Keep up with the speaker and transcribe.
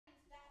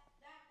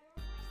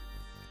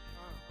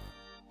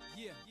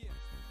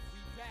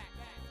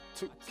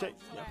2K.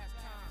 Yeah.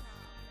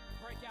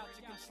 Break out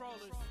your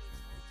controllers.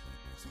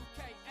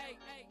 2K8,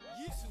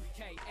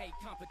 2K8.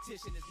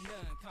 Competition is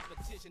none.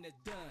 Competition is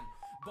done.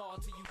 Ball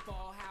till you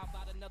fall. How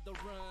about another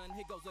run?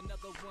 Here goes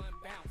another one.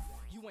 Bounce.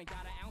 You ain't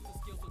got an ounce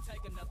of skill, so take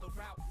another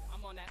route.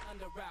 I'm on that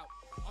under route.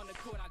 On the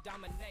court, I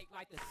dominate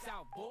like the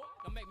South, boy.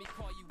 Don't make me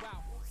call you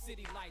out.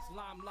 City lights,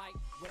 limelight,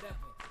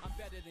 whatever. I'm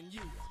better than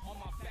you. On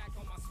my back,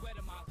 on my sweater,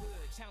 my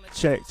hood. Challenge.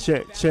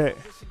 Check.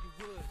 Wishing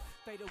you would.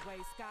 Fade away,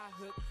 sky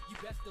hook. You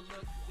best to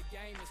look. The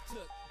game is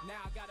took.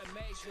 Now I got a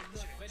major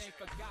look, but ain't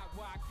forgot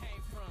where I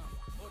came from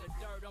or the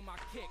dirt on my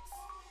kicks.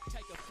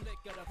 Take a flick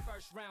of the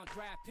first round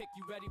draft pick.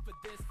 You ready for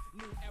this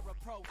new era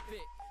pro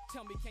fit?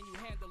 Tell me, can you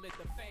handle it?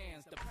 The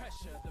fans, the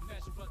pressure, the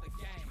measure of the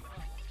game.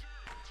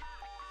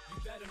 You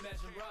better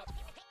measure up,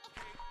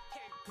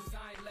 cause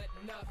I ain't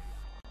letting up.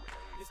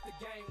 It's the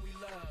game we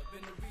love,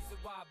 and the reason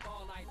why I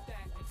ball like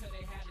that until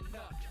they had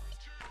enough.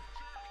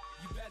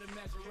 You better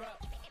measure up,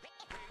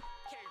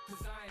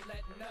 cause I ain't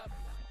letting up.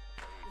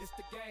 It's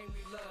the game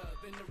we love,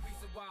 and the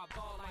reason why I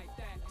ball like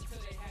that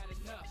until they had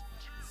enough.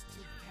 It's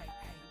 2K8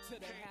 till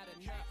they had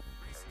enough.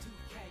 It's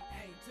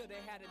 2K8 till they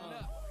had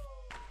enough.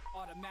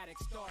 Automatic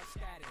star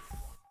status.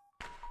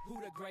 Who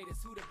the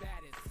greatest, who the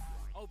baddest?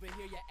 Over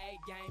here your A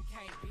game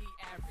can't be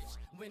average.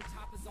 When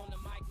top is on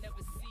the mic, never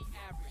see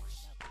average.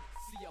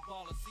 See a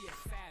baller, see a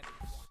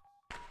savage.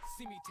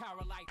 See me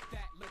tower like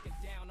that, looking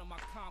down on my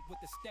comp with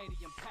the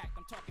stadium packed.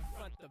 I'm talking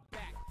front to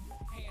back,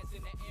 hands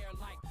in the air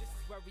like this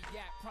is where we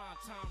at. Prime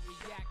time,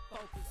 react,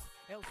 focus.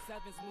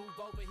 L7s move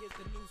over, here's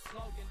the new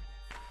slogan.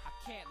 I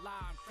can't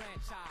lie, I'm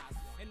franchise.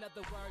 In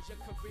other words, your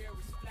career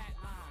is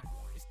flatline.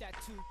 It's that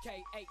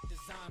 2K8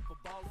 designed for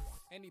ballers.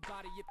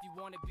 Anybody if you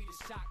wanna be the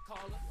shot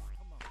caller.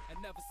 Come on. And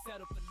never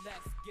settle for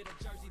less. Get a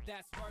jersey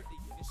that's worthy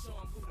and show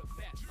them who the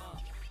best.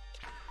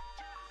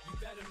 You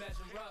better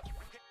measure up,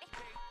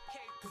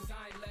 cause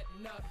I ain't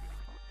letting up.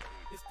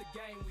 It's the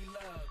game we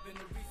love, and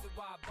the reason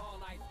why I ball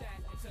like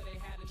that until they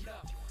had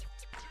enough.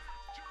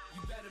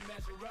 You better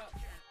measure up,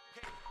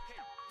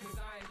 cause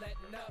I ain't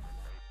letting up.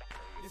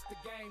 It's the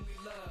game we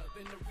love,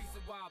 and the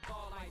reason why I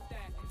ball like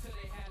that until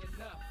they had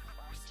enough.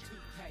 It's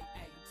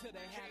 2K8 till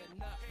they had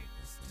enough.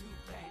 It's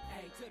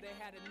 2K8 till they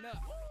had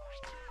enough.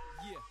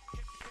 Yeah,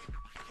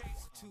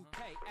 it's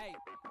 2K8.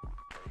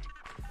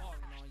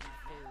 Falling on you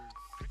fools.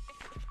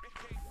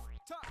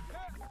 Top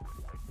hat. 6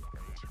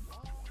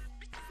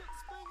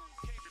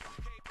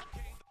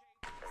 fingers.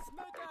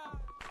 Smoke out.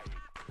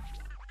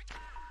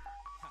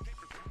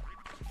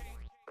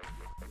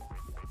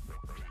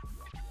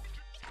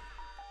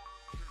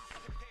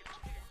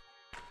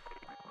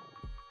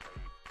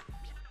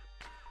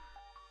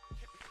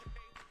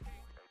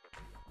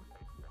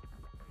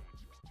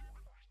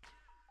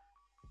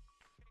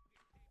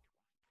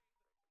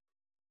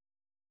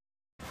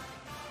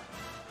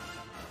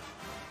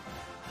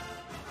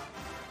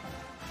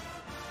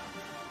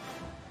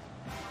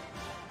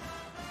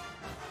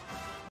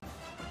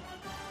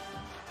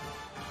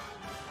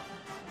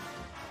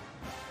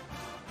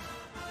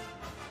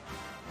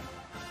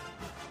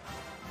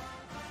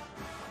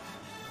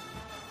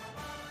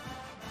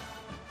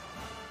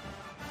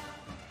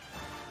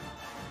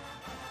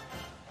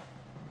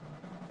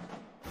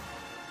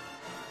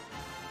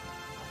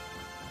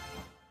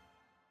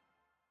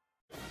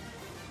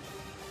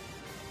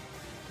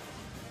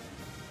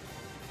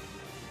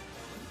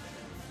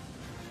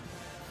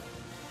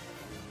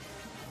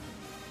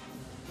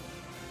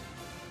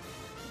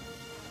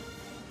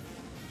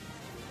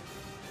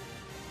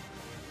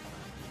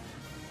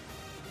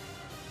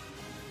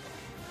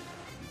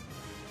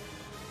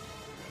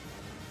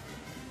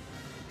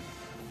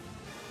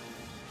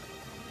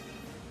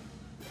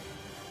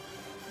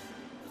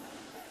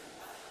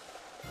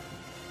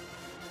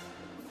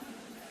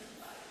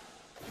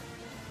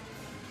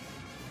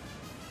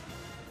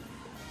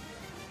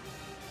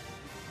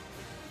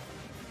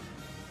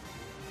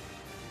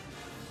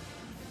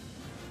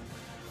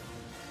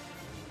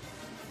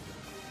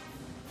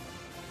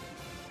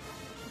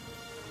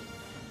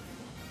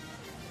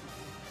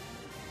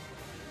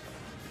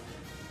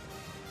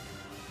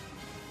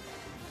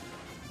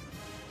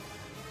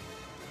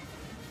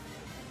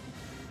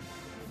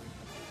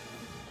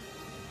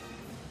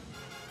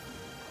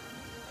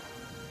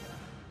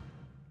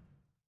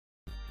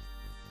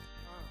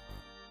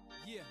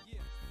 Yeah, we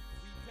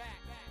back.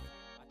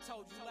 I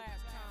told you last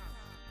time.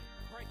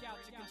 Break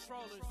out your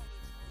controllers.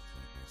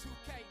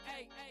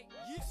 2K8,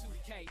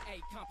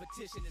 2K8.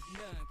 Competition is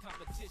none.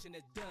 Competition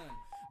is done.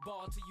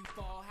 Ball till you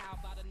fall. How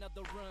about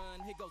another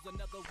run? Here goes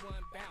another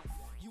one. Bounce.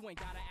 You ain't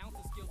got an ounce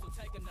of skill, so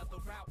take another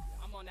route.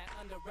 I'm on that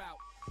under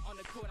route. On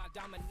the court, I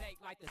dominate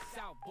like the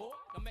South, boy.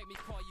 Don't make me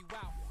call you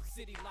out.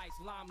 City lights,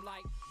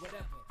 limelight,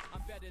 whatever.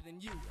 I'm better than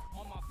you.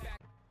 On my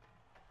back.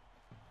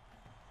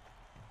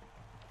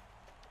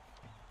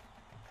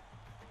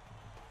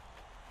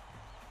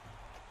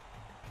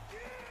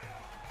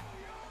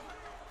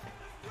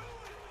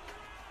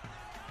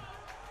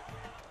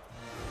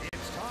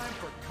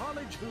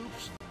 College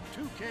Hoops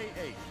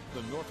 2K8.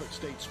 The Norfolk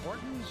State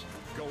Spartans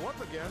go up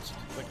against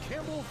the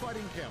Campbell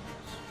Fighting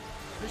Camels.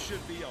 This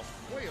should be a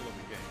whale of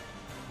a game.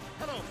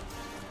 Hello.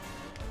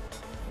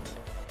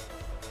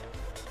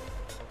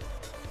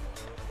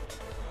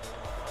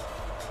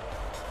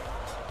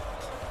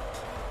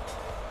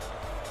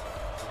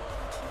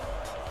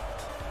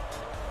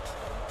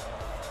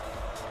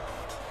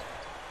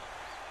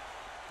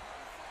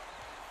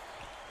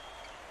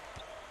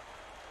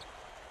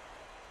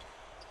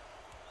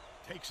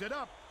 Takes it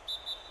up.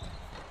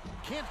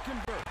 Can't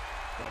convert,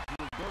 but he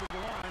will go to the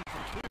line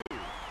for two.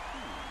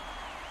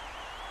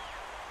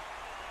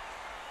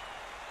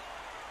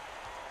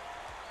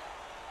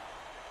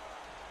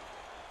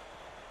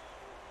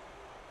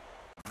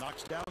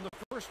 Knocks down the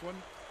first one.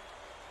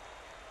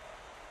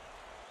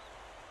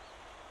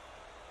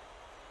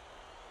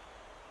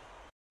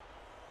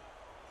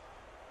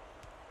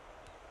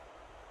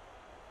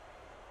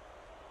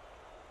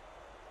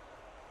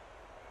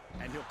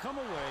 And he'll come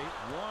away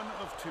 1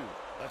 of 2.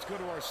 Let's go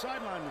to our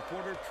sideline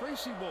reporter,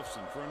 Tracy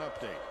Wolfson, for an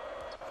update.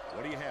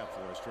 What do you have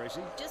for us,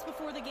 Tracy? Just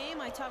before the game,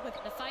 I talked with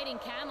the Fighting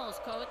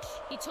Camels coach.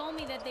 He told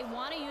me that they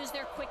want to use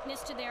their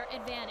quickness to their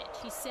advantage.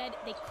 He said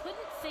they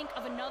couldn't think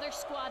of another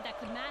squad that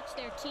could match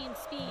their team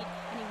speed,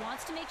 and he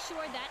wants to make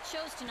sure that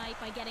shows tonight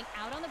by getting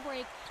out on the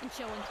break and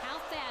showing how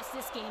fast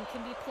this game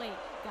can be played.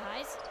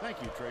 Guys?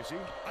 Thank you, Tracy.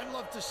 I'd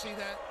love to see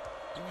that.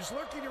 He was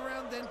lurking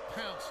around, then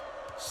pounced.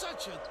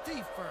 Such a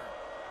thief, Vern.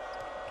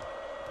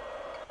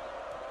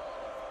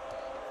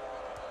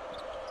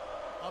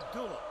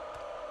 Abdullah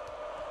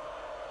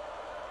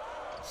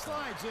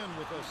slides in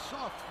with a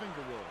soft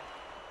finger roll.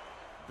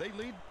 They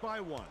lead by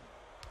 1.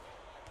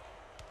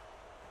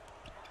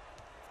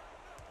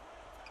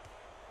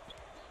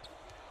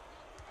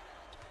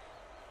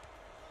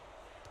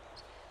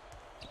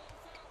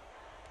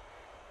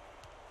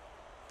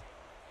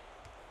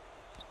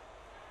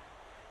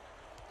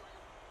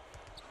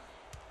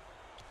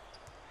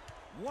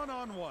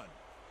 One-on-one.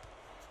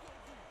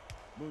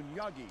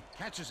 Munyagi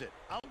catches it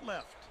out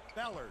left.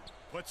 Ballard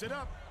puts it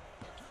up.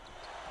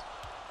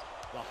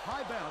 The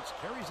high bounce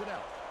carries it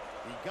out.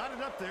 He got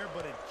it up there,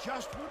 but it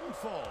just wouldn't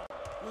fall.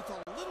 With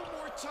a little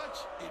more touch,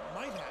 it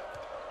might have.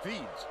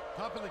 Feeds,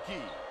 top of the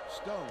key,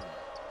 Stone.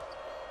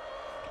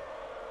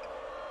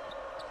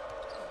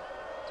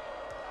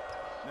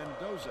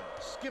 Mendoza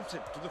skips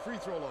it to the free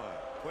throw line.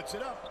 Puts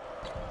it up.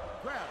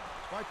 Grabbed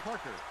by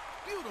Parker.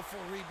 Beautiful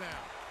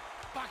rebound.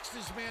 Boxed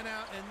his man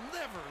out and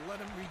never let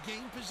him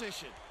regain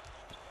position.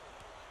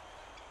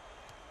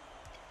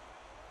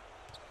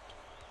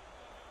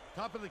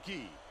 Top of the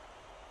key.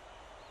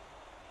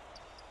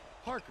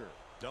 Parker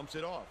dumps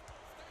it off.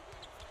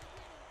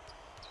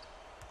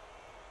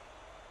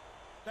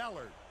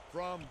 Ballard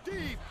from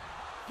deep.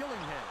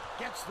 Gillingham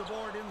gets the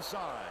board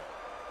inside.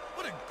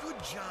 What a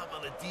good job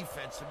on the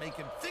defense to make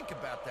him think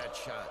about that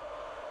shot.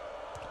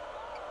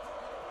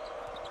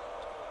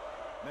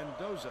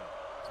 Mendoza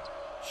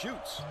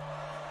shoots.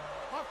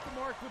 Off the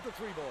mark with the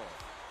 3-ball.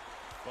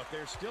 But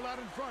they're still out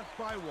in front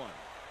by 1.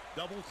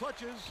 Double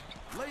clutches.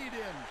 Laid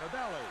in for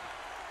Ballard.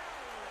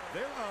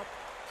 They're up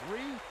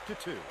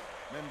 3-2.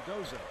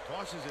 Mendoza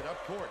tosses it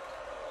up court.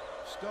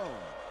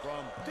 Stone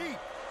from deep.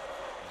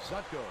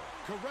 Zutko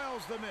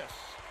corrals the miss.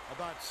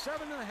 About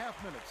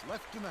 7.5 minutes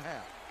left in the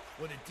half.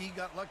 When a D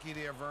got lucky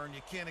there, Vern,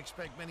 you can't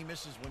expect many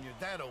misses when you're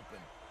that open.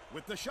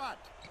 With the shot.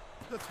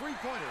 The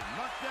 3-pointer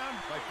knocked down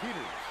by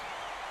Peters.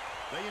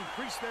 They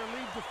increase their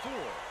lead to 4.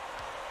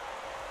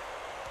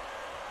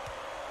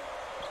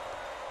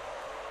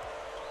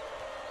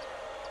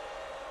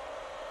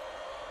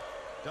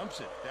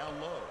 Dumps it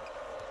down low.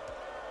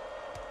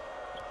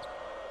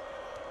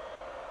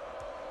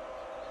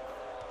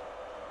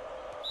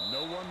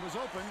 No one was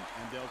open,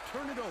 and they'll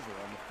turn it over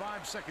on the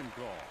 5-second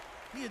call.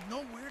 He had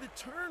nowhere to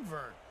turn,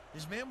 Vern.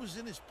 His man was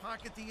in his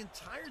pocket the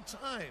entire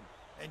time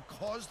and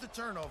caused the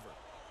turnover.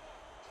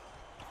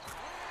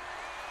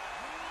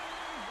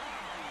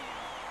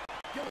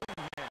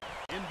 Gillingham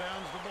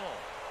inbounds the ball.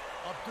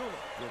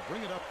 Abdullah will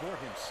bring it up court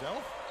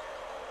himself.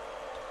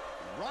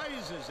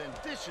 Rises and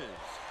dishes.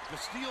 The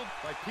steal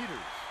by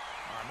Peters.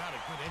 Not a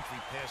good entry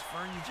pass,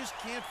 Vern. You just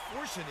can't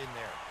force it in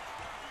there.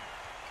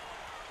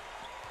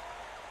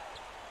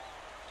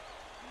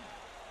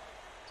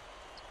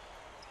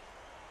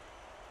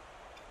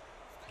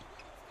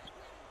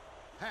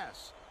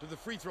 Pass to the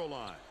free throw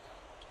line.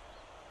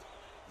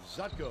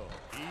 Zutko,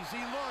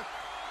 easy look.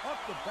 Off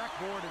the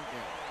backboard and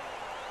in.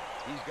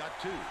 He's got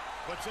 2.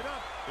 Puts it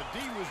up. The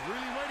D was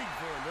really waiting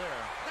for him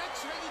there.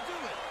 That's how you do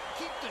it.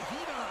 Keep the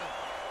heat on.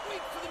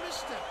 Wait for the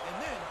misstep and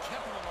then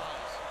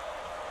capitalize.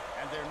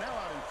 And they're now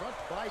out in front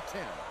by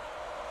 10.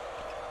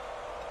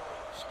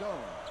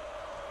 Stone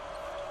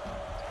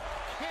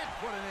can't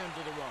put an end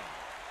to the run.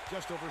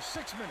 Just over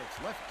 6 minutes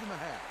left in the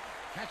half.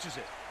 Catches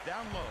it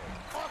down low.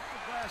 Off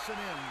the glass and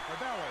in for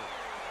Ballard.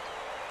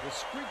 The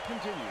streak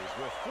continues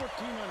with 14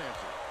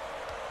 unanswered.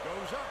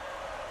 Goes up.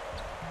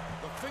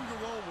 The finger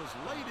roll was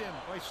laid in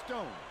by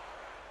Stone.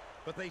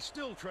 But they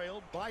still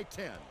trailed by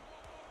 10.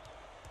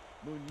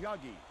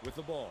 Munyagi with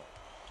the ball.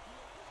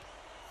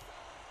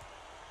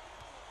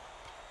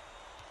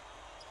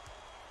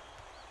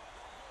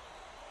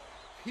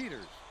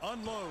 Peters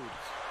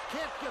unloads.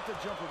 Can't get the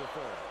jumper to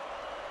fall.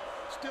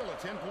 Still a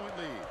 10-point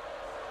lead.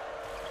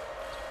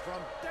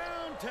 From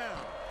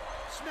downtown.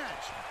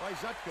 Snatched by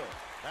Zutko.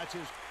 That's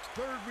his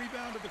third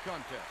rebound of the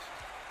contest.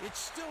 It's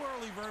still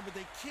early, Vern, but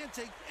they can't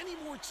take any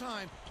more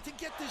time to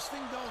get this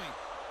thing going.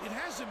 It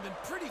hasn't been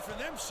pretty for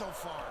them so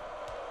far.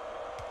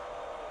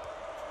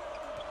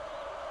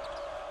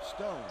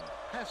 Stone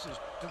passes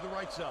to the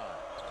right side.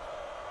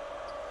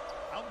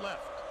 Out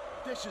left.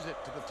 Dishes it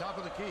to the top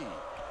of the key.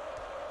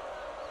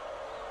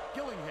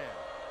 Gillingham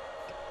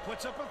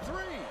puts up a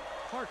three.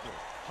 Parker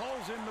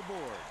hauls in the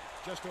board.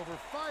 Just over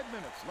 5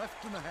 minutes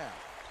left in the half.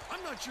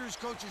 I'm not sure his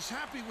coach is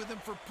happy with him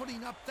for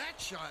putting up that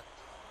shot.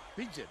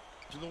 Feeds it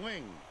to the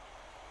wing.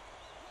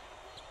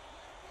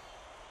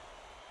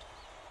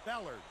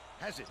 Ballard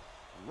has it.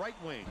 Right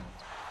wing.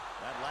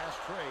 That last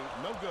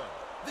trade, no good.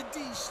 The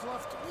D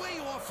sloughed way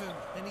off him,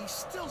 and he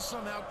still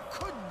somehow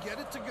couldn't get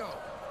it to go.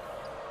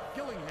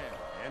 Gillingham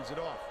hands it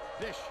off.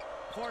 Dish,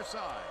 far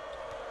side.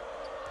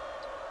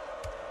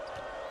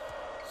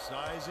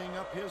 Sizing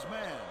up his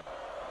man.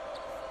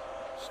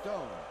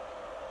 Stone.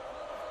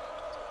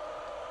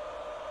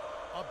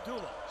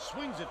 Abdullah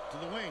swings it to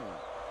the wing.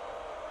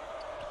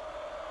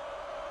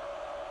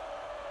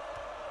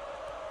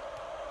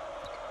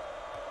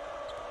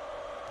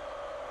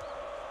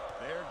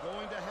 They're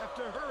going to have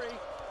to hurry.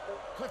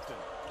 Clifton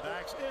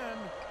backs in.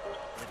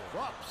 It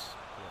drops.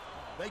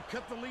 They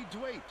cut the lead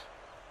to 8.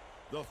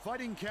 The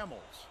Fighting Camels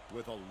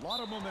with a lot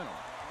of momentum.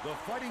 The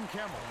Fighting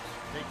Camels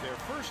take their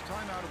first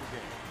time out of the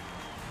game.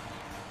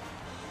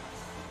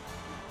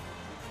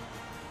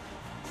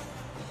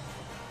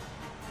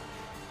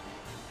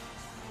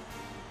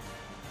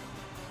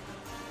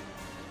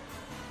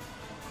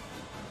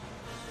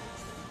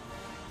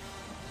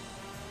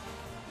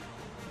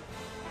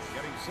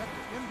 Getting set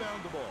to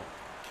inbound the ball.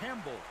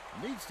 Campbell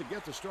needs to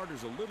get the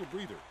starters a little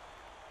breather,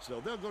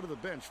 so they'll go to the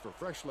bench for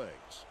fresh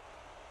legs.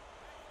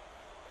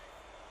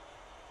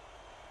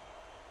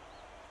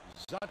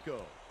 Zutko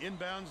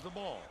inbounds the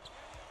ball.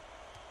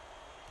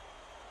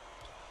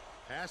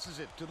 Passes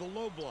it to the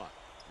low block.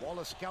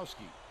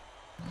 Walaskowski.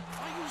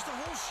 I used the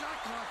whole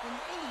shot clock when you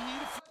only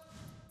need a few.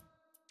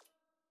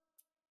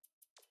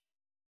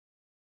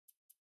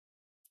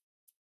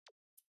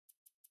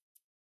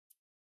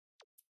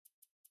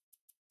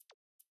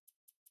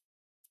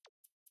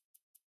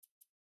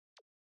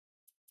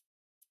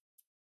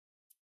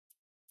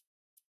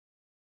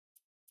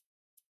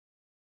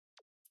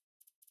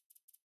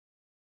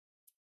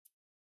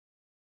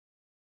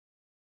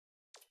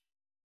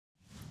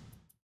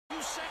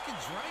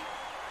 Seconds, right?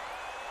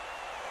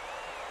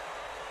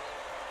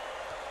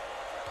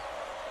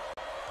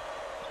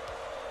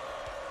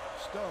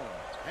 Stone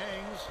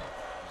hangs.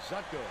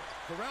 Zutko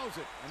corrals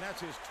it, and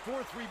that's his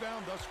 4th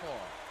rebound thus far.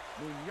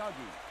 Munyagi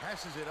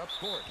passes it up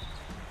court.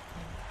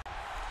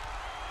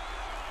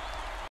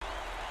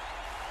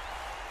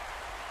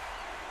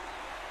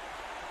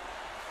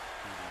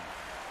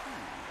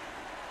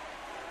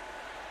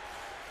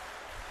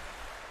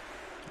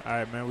 All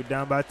right, man, we're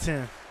down by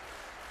 10.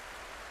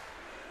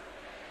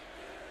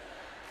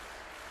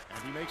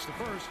 He makes the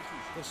first.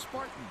 The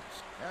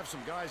Spartans have some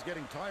guys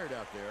getting tired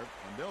out there,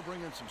 and they'll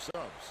bring in some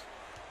subs.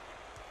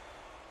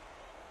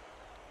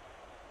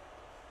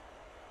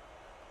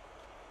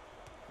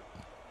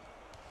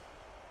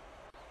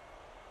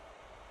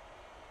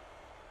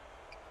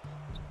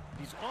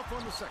 He's off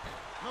on the second.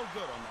 No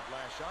good on that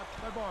last shot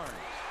by Barnes.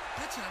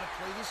 That's how to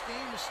play this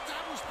game.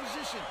 Establish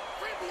position,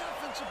 grab the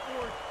offensive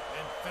board,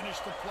 and finish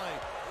the play.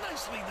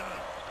 Nicely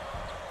done.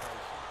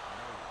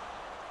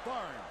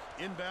 Barnes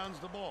inbounds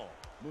the ball.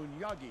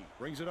 Munyagi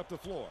brings it up the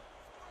floor.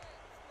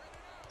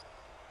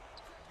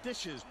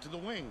 Dishes to the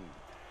wing.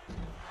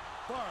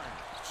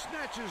 Barnes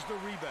snatches the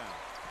rebound.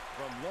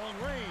 From long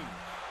range.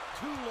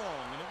 Too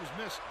long, and it was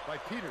missed by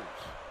Peters.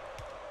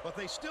 But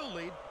they still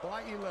lead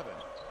by 11.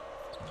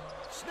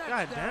 Snatched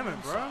God damn down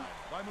it, bro.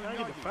 by Can I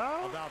get the Munyagi.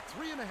 foul? About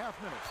 3.5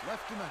 minutes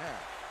left in the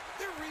half.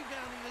 Their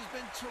rebounding has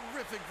been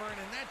terrific, Vern,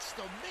 and that's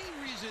the main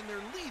reason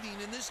they're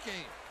leading in this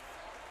game.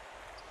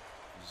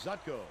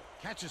 Zutko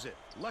catches it.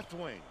 Left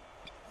wing.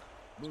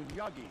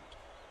 Munyagi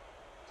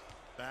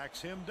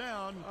backs him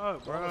down. Oh,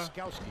 bro.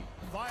 Walaskowski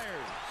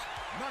fires.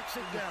 Knocks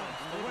it down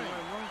from the wing.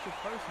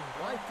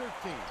 By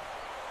 13.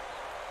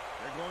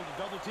 They're going to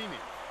double team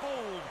him.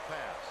 Bold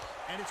pass.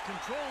 And it's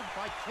controlled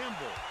by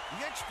Campbell.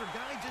 The extra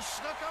guy just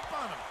snuck up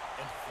on him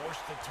and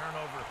forced the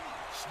turnover.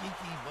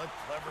 Sneaky but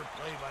clever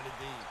play by the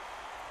D.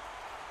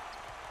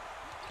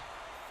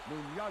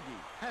 Munyagi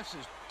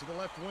passes to the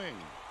left wing.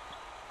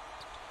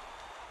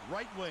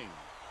 Right wing.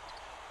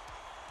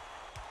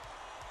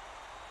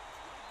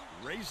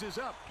 Raises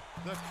up.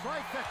 The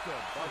trifecta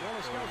by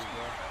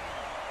Walaskowski.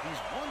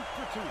 He's 1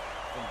 for 2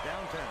 from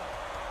downtown.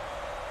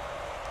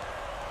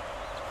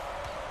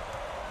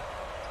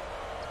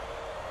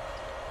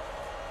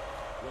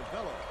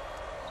 Robello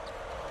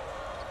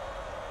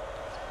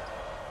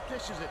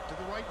dishes it to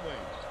the right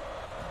wing.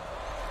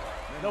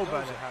 Nobody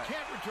Mendoza hot.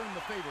 can't return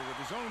the favor with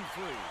his own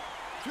 3.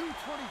 2:25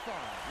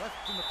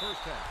 left in the first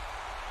half.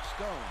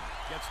 Stone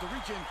gets the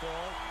reach-in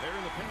call. They're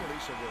in the penalty,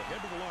 so we'll head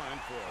to the line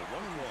for a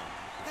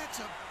 1-and-1. That's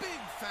a big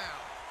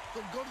foul.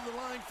 They'll go to the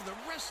line for the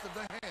rest of the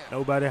half.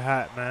 Nobody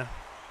hot, man.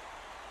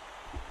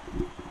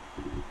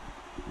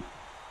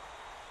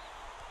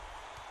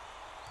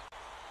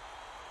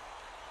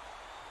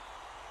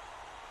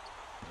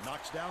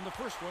 Knocks down the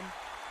first one.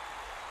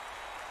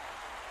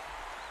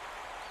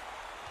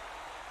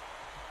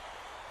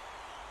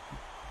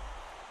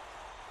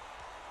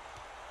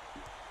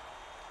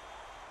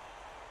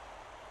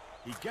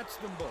 He gets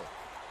them both.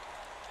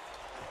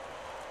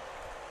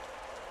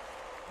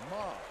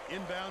 Ma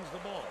inbounds the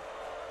ball.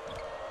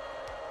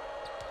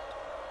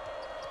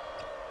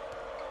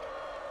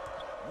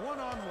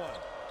 One-on-one.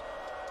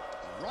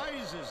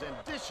 Rises and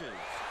dishes.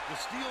 The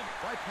steal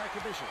by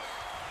Pakavicius.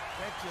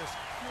 That just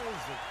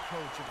kills it,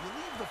 Coach. If you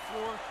leave the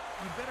floor,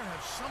 you better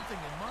have something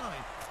in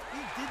mind.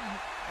 He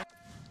didn't.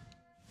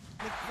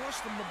 And it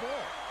cost him the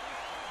ball.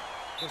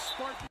 The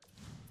Spartans.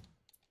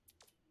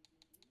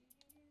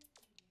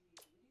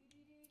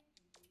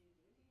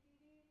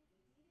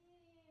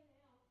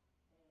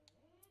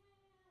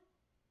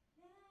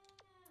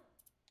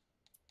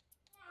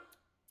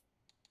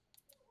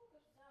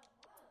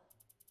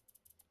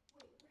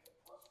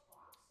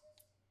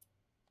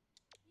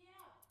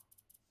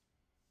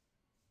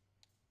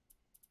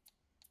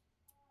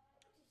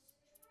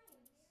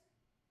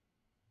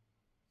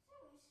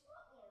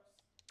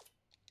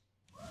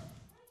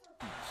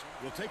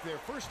 Will take their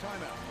first time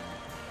out.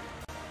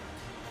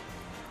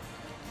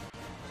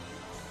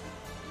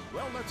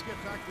 Well, let's get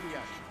back to the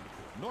action.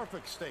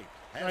 Norfolk State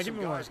has some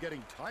guys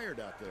getting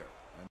tired out there,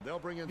 and they'll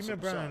bring in some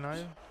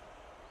subs.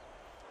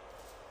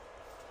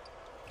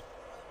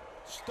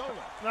 Stolen.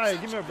 Naya,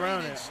 give me a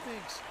brown.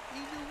 Instincts.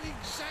 He knew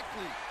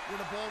exactly where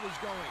the ball was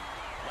going.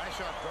 Last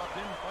shot dropped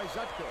in by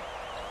Zutko.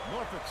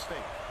 Norfolk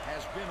State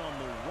has been on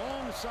the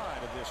wrong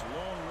side of this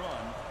long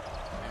run,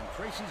 and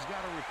Tracy's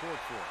got a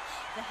report for us.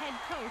 The head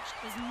coach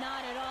is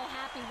not at all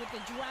happy with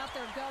the drought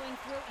they're going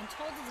through and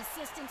told his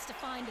assistants to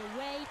find a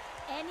way,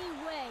 any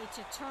way,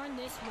 to turn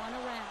this one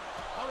around.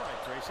 All right,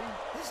 Tracy.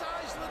 His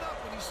eyes lit up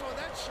when he saw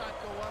that shot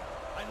go up.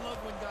 I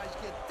love when guys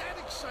get that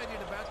excited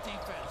about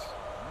defense.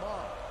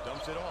 Ma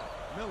dumps it off.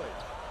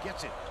 Millage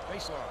gets it.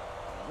 Baseline.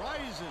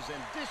 Rises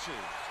and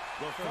dishes.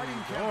 The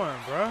Fighting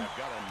Camels have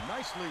got a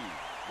nice lead.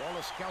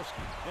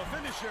 Wallaskowski, the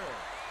finisher,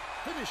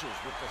 finishes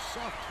with the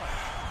soft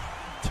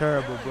touch.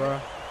 Terrible,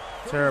 bro.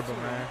 Terrible,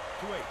 man.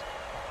 2-8.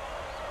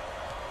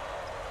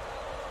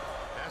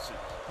 Passes.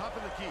 Top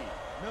of the key.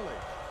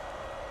 Millage.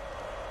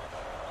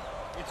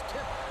 It's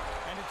tipped,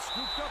 and it's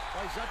scooped up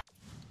by Zut.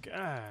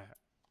 God.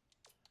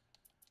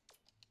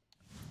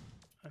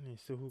 I need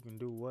to see who can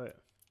do what.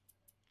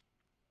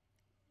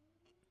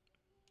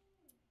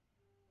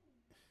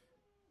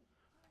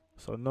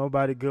 So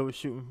nobody good with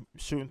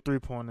shooting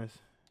three-pointers.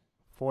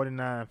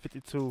 49,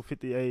 52,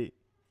 58,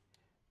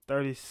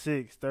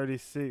 36,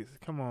 36.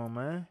 Come on,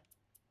 man.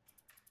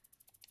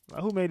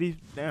 Like, who made these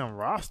damn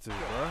rosters,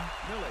 bro?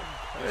 Millage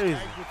is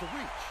tagged with the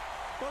reach.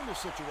 Bonus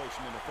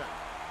situation in effect.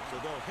 So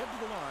they'll head to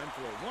the line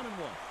for a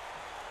 1-and-1.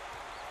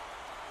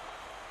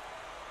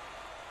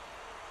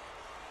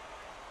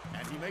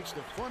 And he makes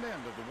the front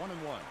end of the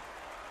 1-and-1.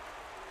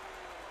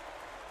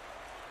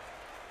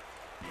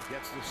 He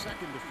gets the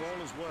second to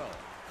fall as well.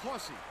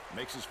 Causey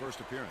makes his first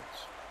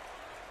appearance.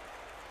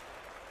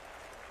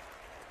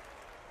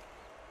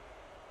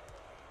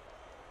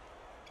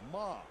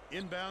 Ma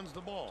inbounds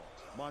the ball.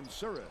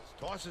 Mansuras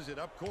tosses it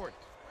up court.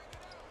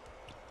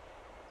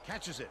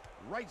 Catches it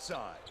right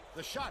side.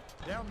 The shot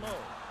down low.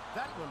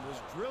 That one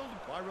was drilled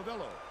by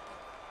Ravello.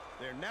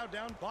 They're now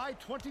down by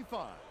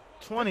 25.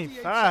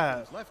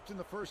 25 left in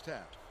the first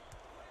half.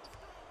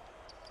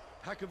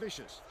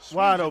 Pakavicius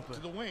wide open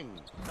to the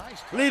wing.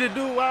 Nice. Lead a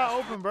dude wide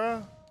open,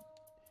 bro.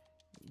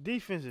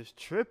 Defense is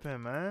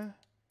tripping, man.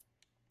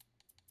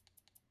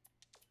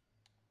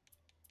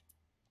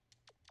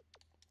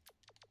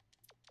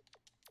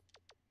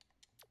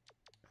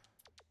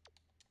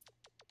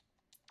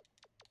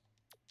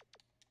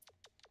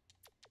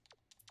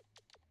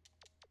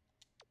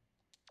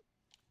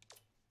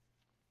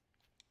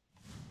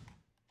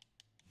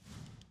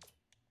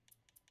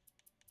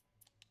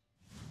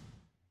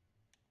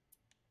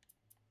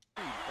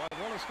 By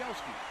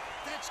Wallaskowski.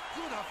 That's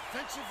good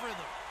offensive rhythm.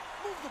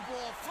 Move the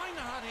ball, find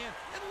a hot hand,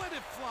 and let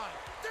it fly.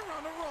 They're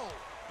on a roll.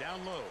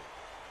 Down low.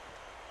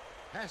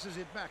 Passes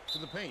it back to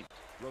the paint.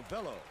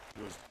 Ravello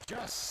was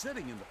just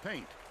sitting in the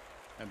paint,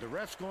 and the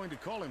ref's going to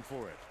call him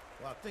for it.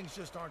 Well, things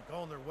just aren't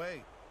going their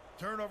way.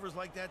 Turnovers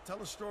like that tell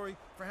a story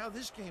for how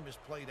this game is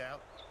played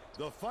out.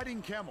 The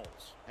Fighting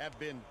Camels have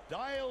been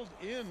dialed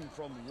in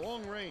from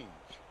long range.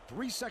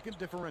 3-second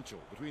differential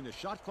between the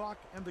shot clock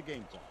and the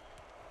game clock.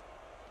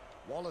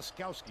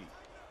 Wallaskowski.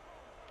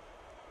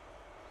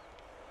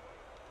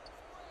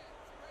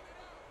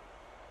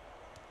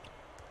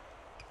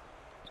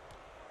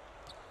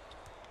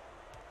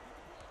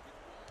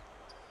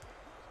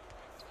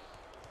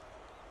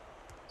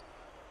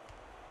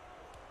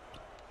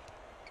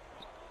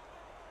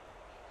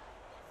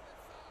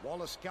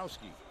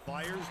 Wallaskowski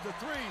fires the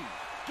three.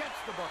 gets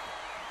the bucket.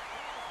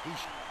 He's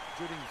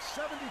shooting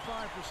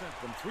 75%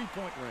 from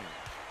three-point range.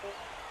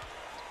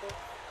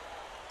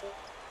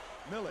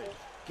 Millage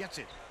gets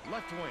it,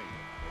 left wing.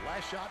 The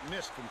last shot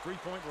missed from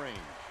three-point range.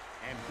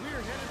 And we're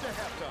headed to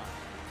halftime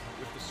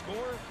with the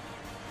score.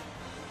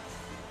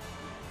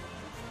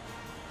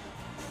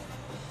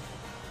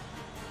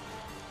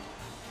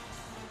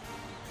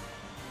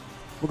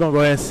 We're going to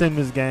go ahead and sim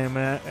this game,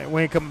 man.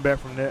 We ain't coming back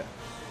from that.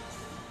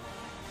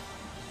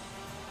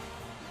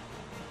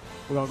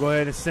 We're going to go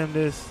ahead and sim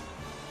this.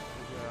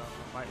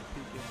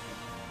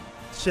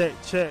 Check,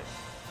 check.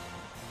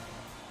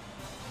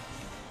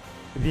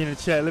 If you're in the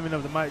chat, let me know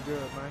if the mic good,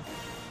 man.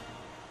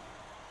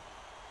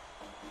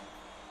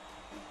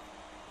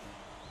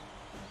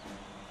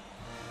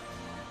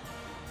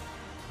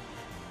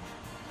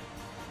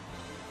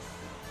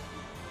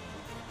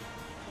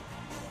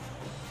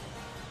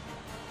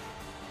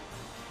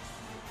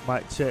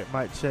 Mic check,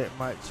 mic check,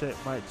 mic check,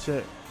 mic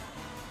check.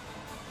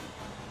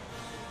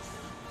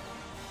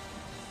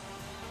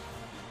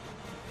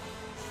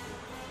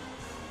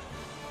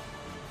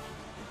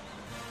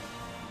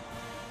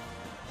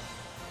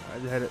 I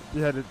just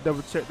had to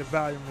double check the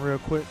volume real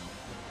quick.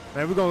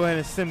 Man, we're gonna go ahead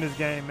and sim this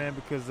game, man,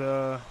 because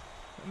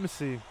let me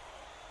see.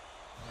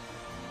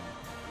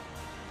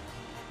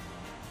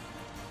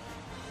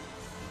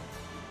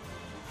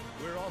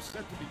 We're all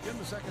set to begin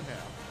the second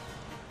half.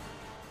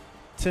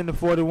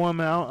 10-41,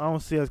 man. I don't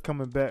see us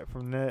coming back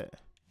from that.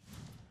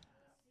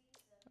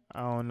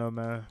 I don't know,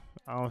 man.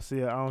 I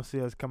don't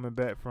see us coming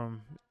back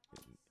from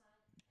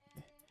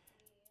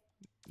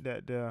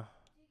that there.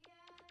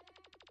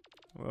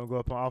 We'll go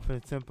up on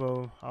offense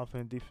tempo,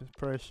 offense defense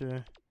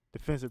pressure,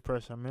 defensive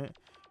pressure, I meant.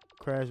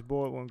 Crash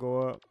board won't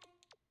go up.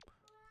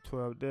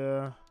 12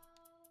 there.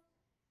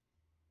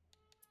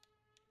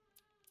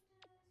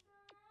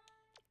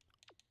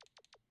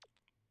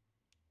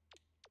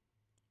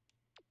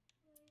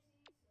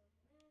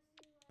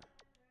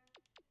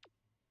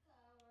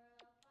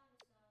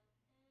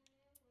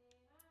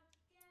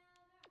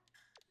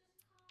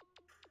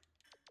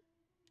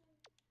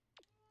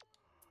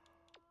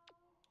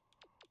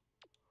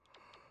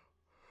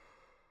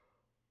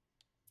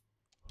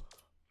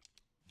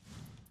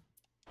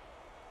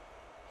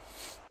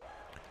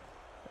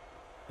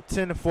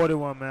 Ten to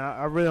 41, man.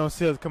 I really don't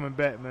see us coming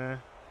back, man.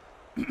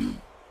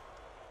 I'm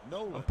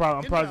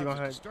probably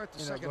gonna start the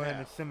go second ahead and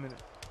half. sim it.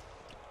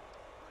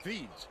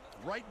 Feeds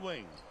right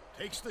wing,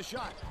 takes the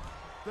shot.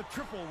 The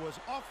triple was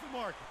off the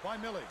mark by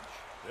Millage.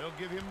 They'll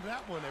give him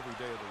that one every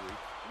day of the week.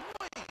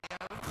 Way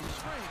out of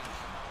his range.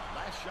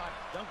 Last shot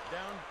dunked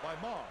down by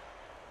Ma.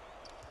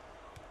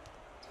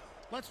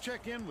 Let's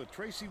check in with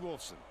Tracy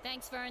Wolfson.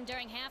 Thanks, Vern.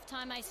 During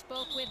halftime, I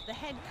spoke with the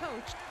head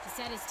coach to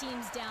set his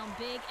teams down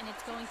big, and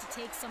it's going to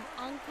take some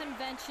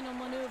unconventional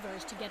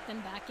maneuvers to get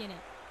them back in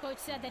it. Coach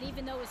said that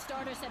even though his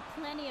starters had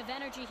plenty of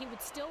energy, he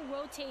would still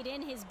rotate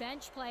in his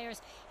bench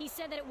players. He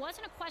said that it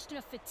wasn't a question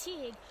of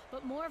fatigue,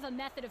 but more of a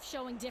method of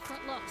showing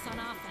different looks on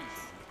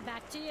offense.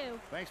 Back to you.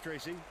 Thanks,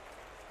 Tracy.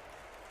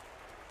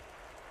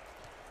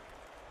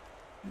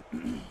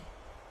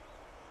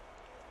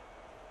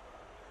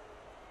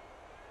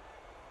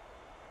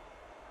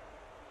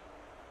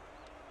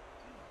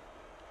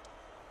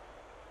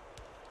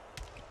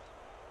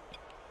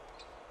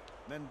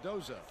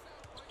 Mendoza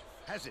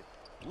has it,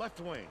 left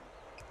wing.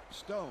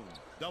 Stone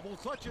double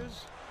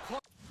clutches.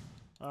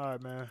 All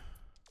right, man.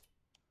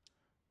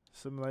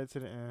 Simulate to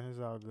the end. It's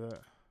all good.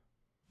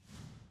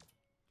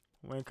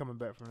 We ain't coming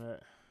back from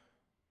that.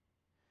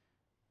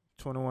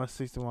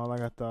 21-61,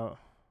 like I thought.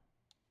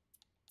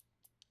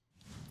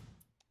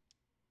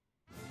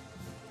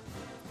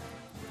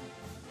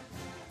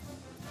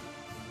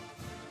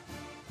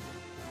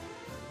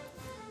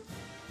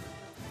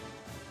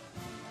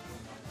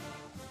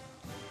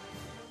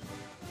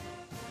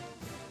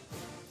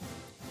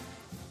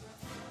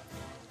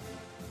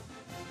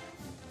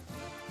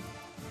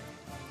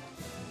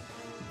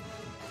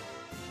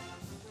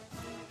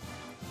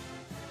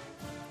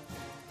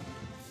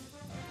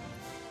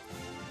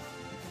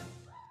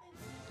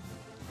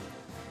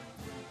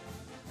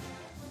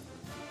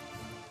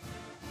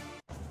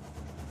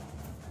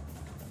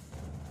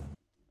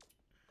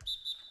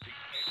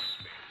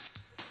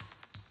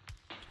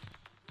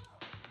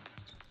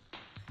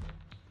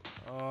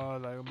 Oh,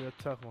 like gonna be a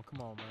tough one.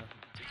 Come on, man.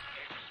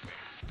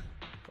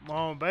 Come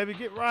on, baby,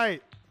 get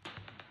right.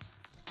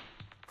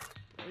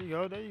 There you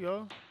go. There you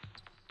go.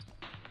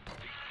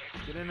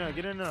 Get in there.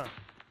 Get in there.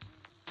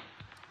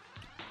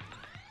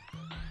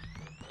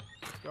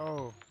 Let's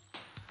go.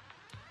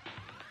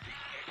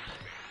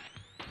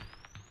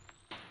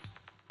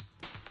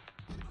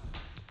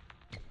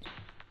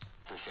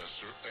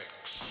 Professor X.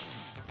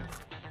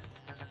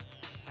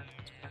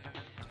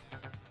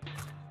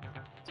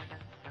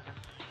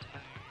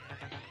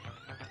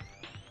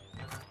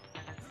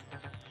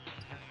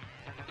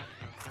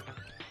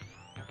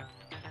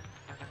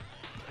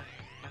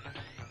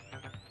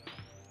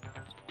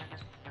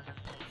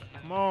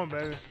 Come on,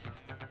 baby.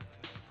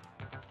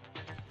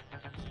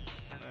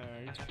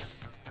 Man,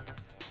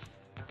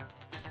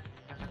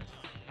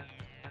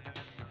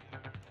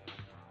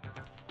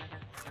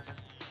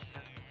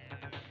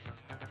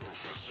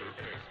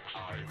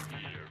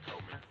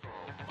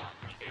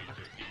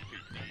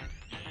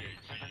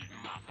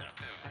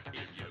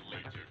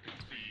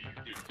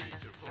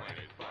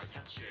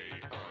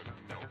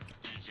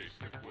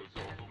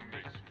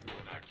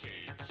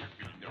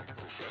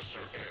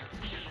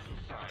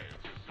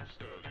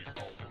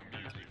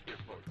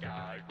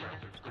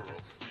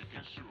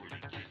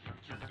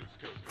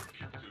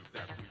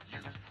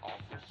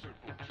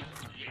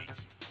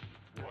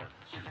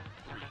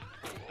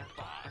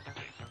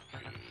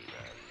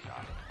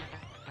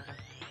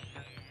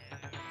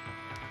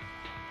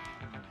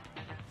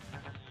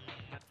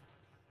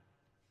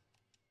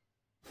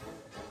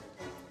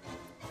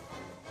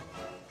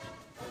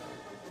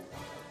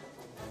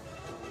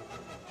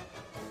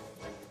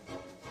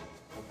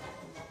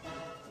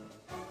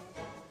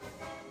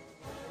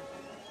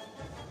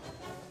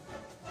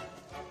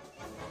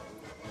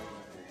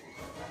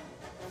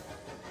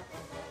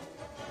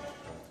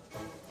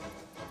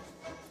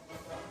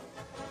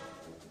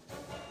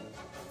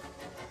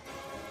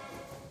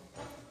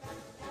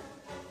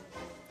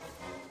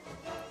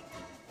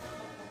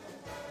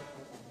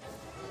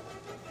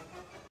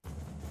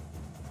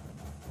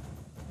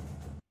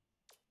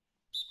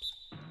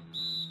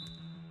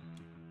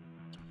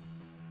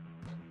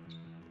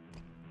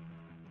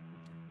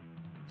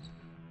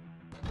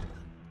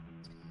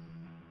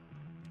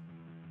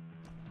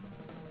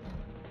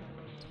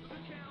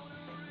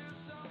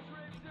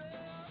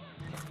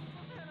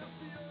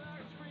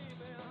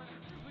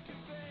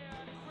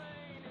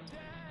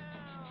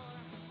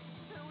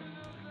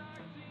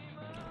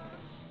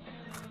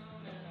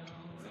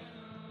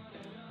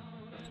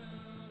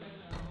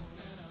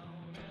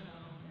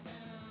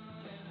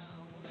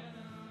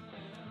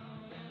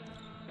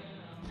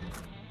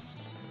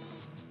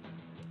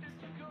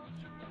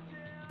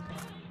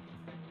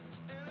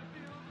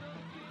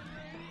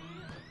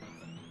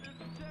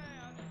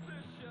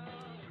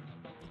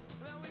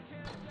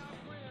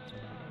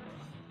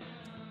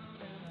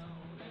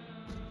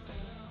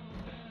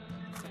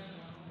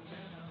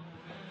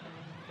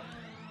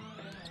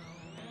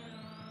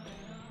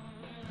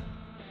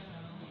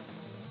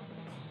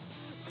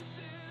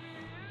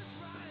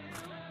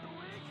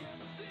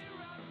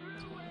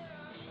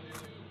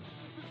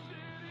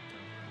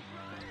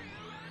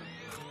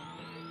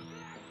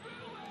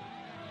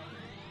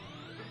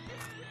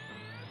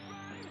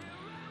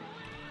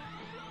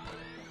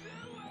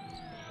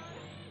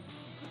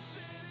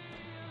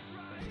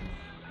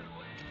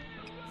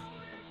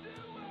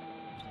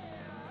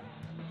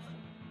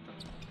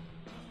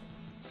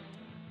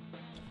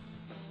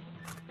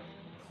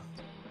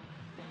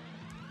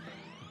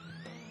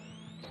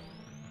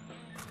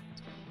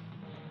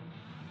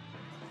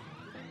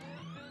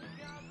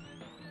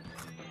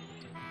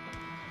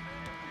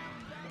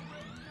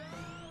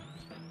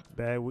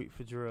 Bad week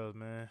for drills,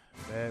 man.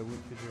 Bad week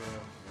for drills.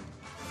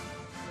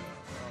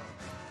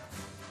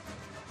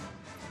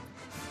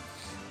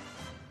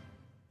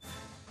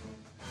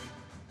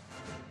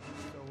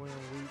 So win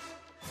week.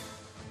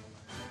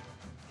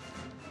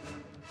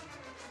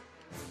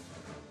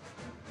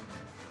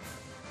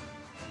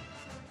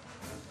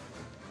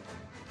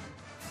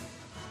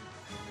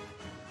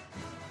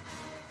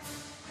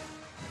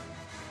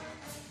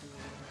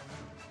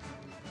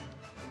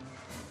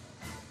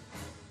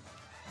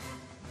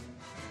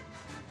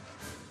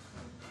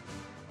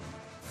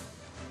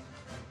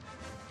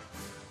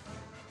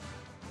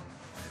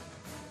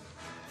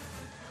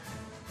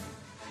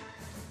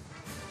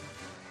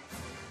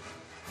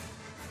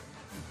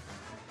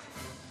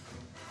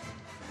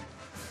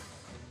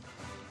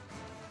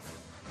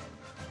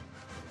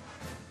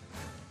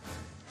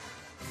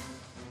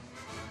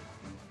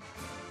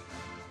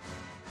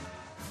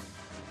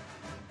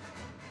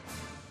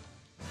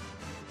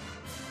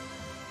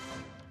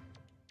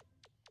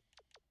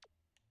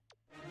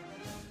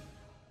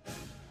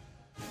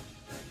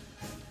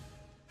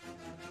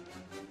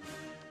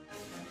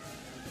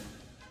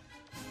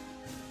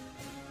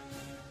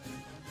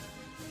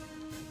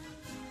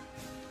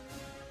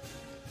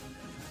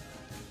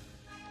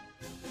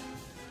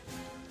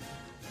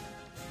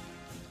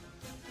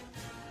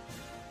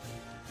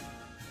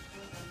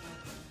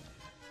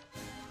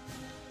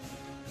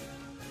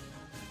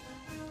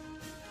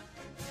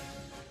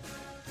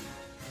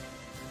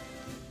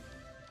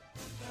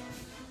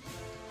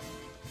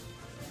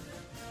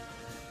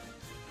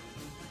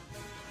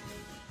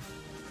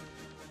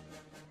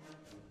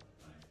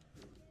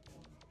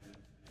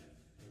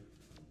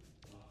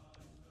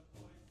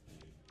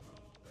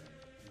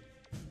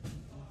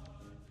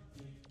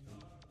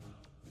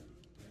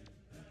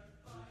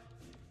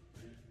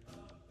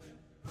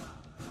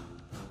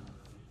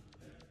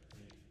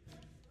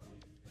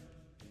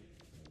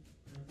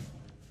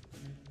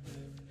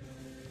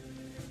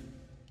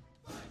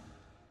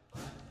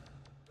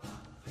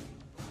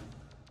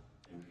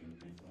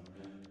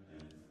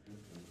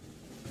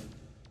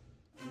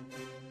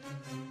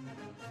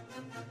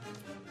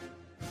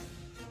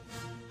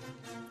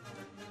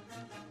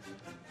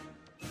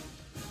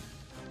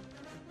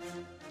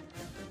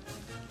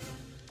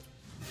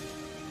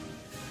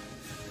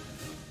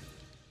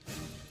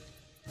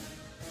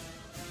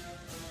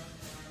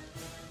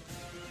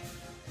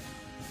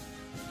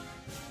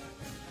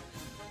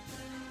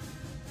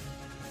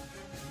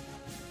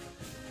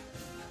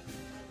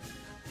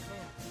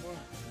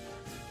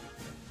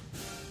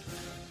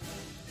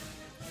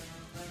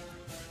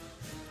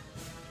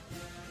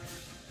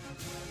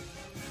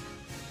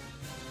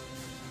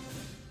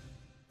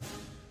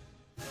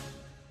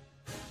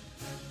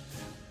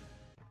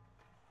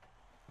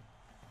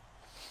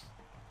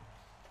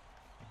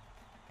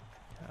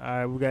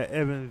 right, we got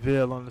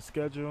Evansville on the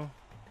schedule.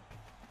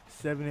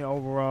 70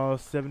 overall,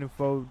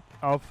 74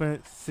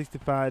 offense,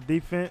 65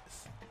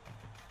 defense.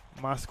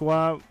 My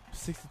squad,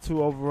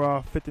 62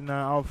 overall,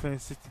 59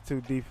 offense,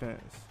 62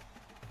 defense.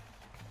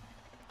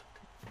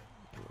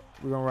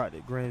 We're going to rock the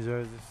green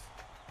jerseys.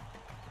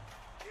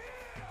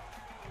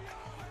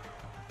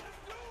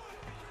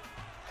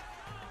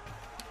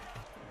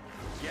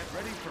 Get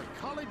ready for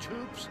College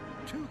Hoops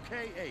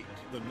 2K8.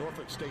 The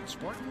Norfolk State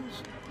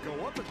Spartans go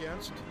up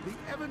against the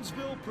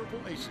Evansville Purple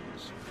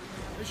Aces.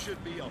 This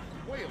should be a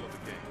whale of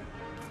a game.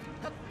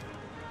 Hup.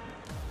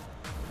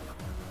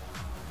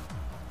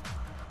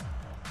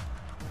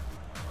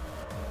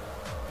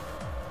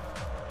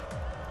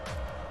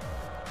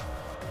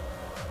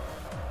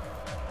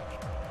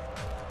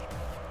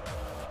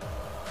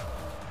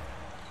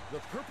 The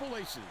Purple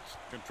Aces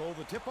control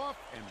the tip-off,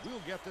 and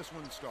we'll get this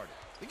one started.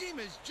 The game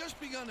has just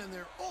begun, and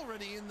they're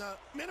already in the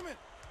minimum.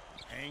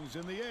 Hangs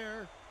in the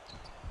air.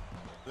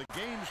 The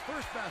game's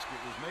first basket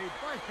was made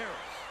by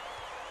Harris.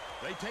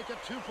 They take a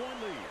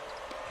 2-point lead.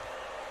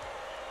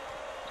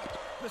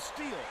 The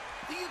steal.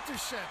 The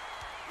intercept.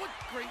 What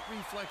great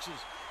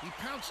reflexes. He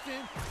pounced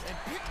in and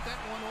picked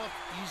that one off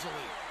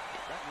easily.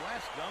 That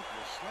last dunk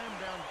was slammed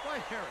down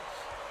by Harris.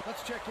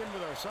 Let's check in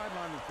with our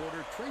sideline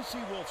reporter, Tracy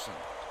Wolfson,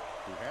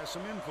 who has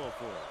some info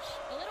for us.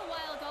 A little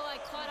while ago, I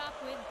caught up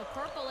with the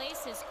Purple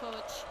Aces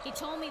coach. He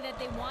told me that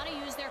they want to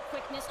use their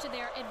quickness to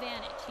their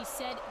advantage. He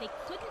said they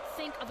couldn't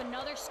think of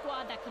another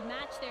squad that could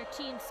match their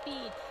team's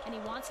speed, and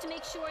he wants to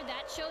make sure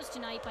that shows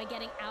tonight by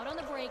getting out on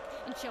the break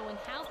and showing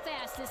how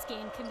fast this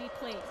game can be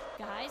played.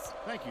 Guys?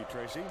 Thank you,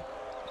 Tracy.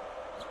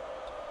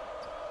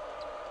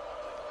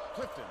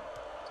 Clifton.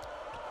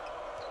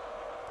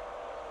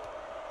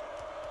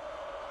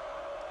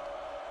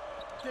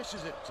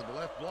 Dishes it to the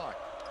left block.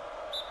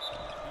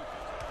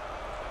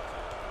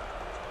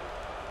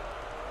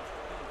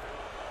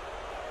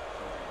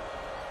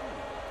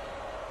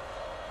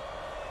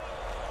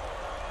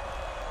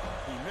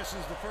 He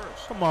misses the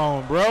first. Come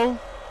on, bro.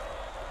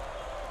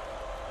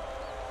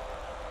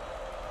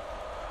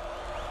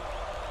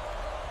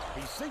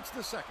 He sinks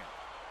the second.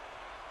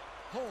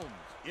 Holmes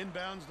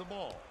inbounds the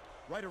ball.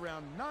 Right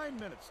around 9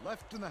 minutes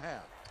left in the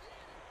half.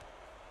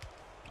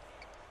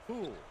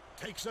 Poole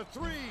takes a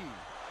three.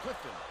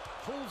 Clifton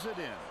pulls it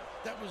in.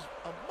 That was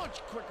a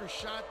much quicker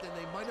shot than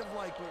they might have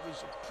liked, but it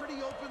was a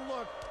pretty open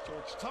look, so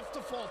it's tough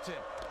to fault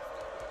him.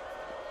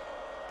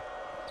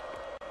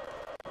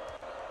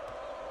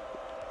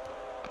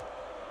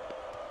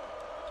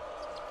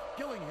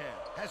 Gillingham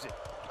has it.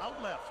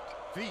 Out left.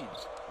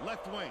 Feeds.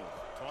 Left wing.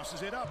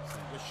 Tosses it up.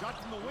 The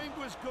shot from the wing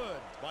was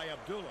good by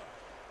Abdullah.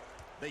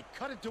 They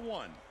cut it to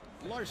one.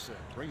 Larson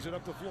brings it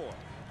up the floor.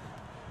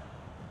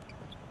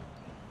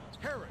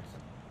 Harris.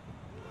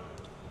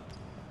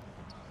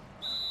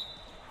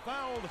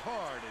 Fouled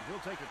hard, and he'll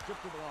take a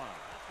trip to the line.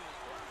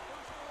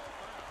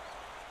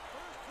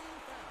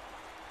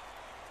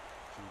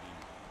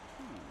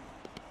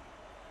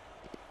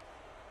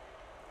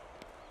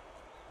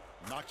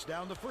 Knocks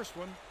down the first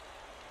one.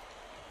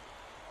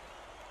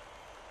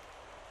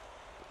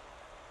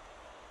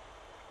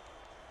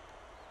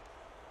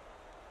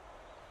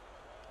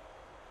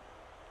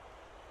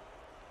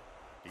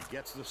 He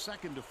gets the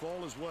second to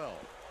fall as well.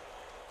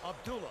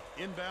 Abdullah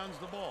inbounds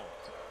the ball.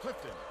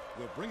 Clifton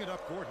will bring it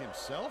up court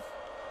himself.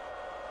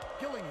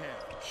 Gillingham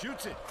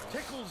shoots it,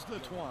 tickles the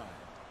twine.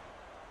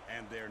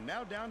 And they're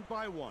now down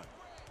by one.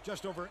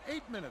 Just over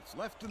 8 minutes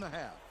left in the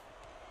half.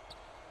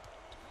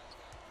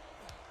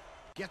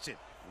 Gets it,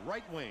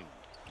 right wing.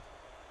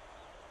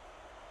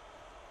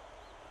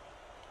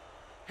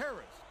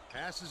 Harris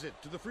passes it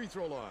to the free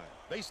throw line,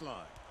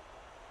 baseline.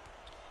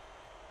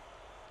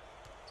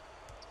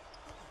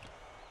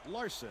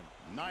 Larson,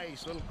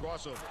 nice little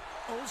crossover.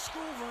 Old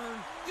school Vern,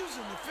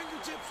 using the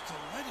fingertips to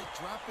let it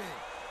drop in.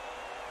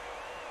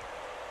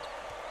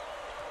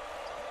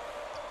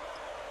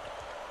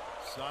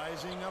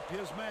 Sizing up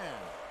his man.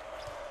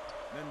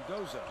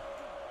 Mendoza.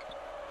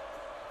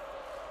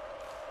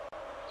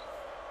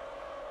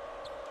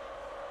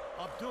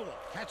 Abdullah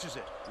catches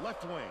it,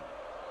 left wing.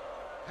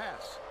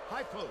 Pass,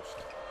 high post.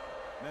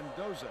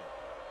 Mendoza.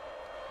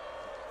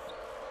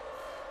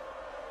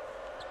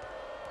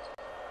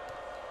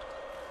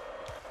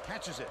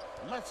 Catches it,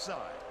 left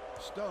side.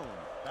 Stone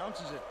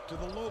bounces it to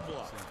the low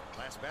block.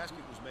 Last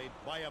basket was made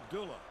by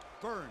Abdullah.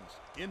 Burns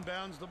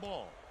inbounds the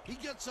ball. He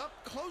gets up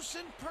close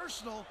and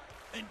personal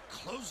and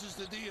closes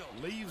the deal.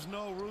 Leaves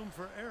no room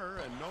for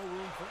error and no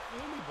room for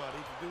anybody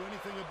to do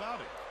anything about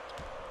it.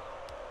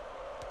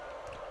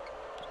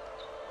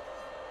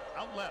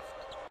 Out left.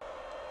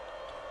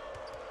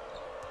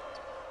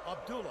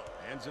 Abdullah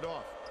hands it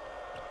off.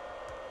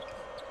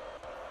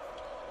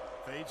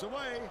 Fades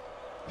away.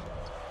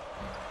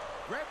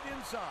 Grabbed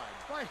inside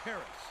by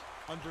Harris.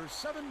 Under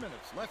 7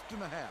 minutes left in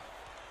the half.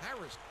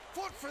 Harris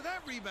fought for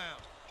that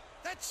rebound.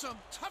 That's some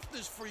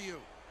toughness for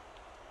you.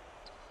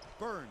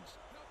 Burns.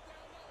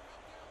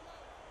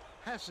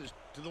 Passes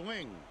to the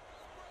wing.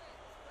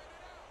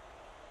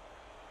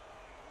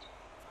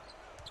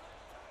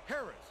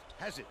 Harris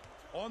has it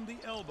on the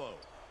elbow.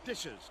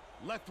 Dishes,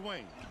 left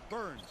wing,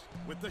 Burns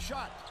with the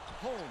shot.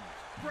 Holmes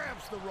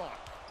grabs the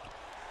rock.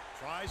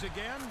 Tries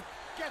again,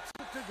 gets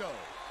it to go.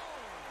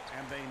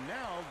 And they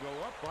now go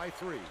up by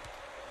 3.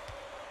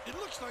 It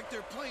looks like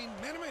they're playing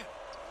man-to-man.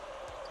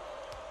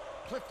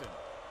 Clifton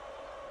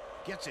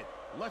gets it,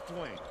 left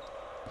wing.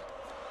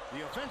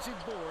 The offensive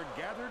board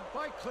gathered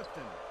by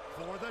Clifton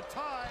for the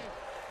tie.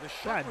 The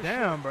shot was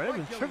damn, short bro. They've by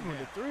been tripping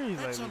with Gillingham. the threes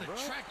That's lately, bro.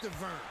 unattractive,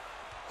 Vern.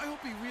 I hope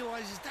he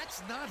realizes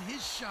that's not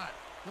his shot,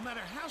 no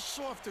matter how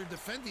soft they're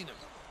defending him.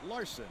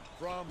 Larson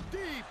from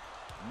deep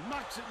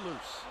knocks it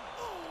loose.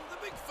 Oh, the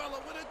big fella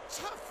with a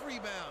tough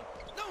rebound.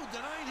 No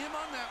denying him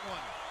on that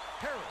one.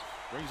 Harris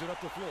brings it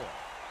up the floor.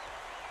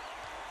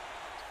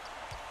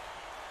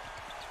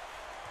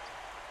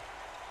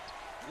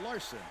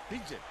 Larson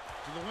feeds it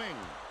to the wing.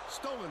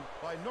 Stolen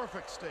by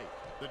Norfolk State.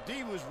 The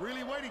D was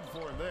really waiting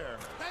for him there.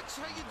 That's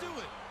how you do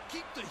it.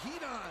 Keep the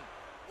heat on.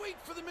 Wait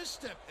for the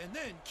misstep and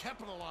then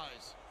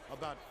capitalize.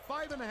 About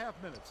 5.5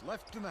 minutes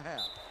left in the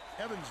half.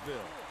 Evansville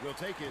will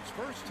take its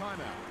first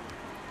timeout.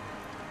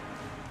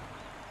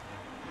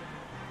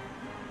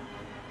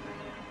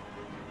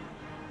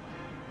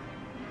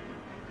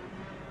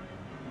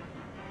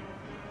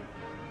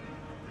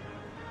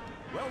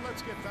 Well,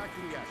 let's get back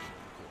to the action.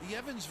 The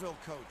Evansville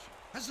coach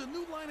has a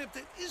new lineup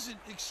that isn't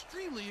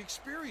extremely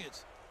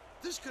experienced.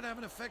 This could have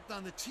an effect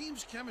on the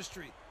team's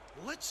chemistry.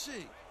 Let's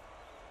see.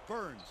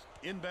 Burns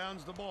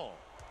inbounds the ball.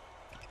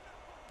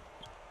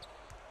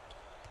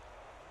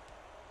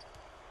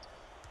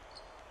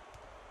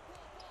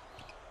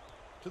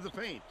 To the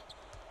paint.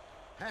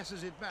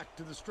 Passes it back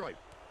to the stripe.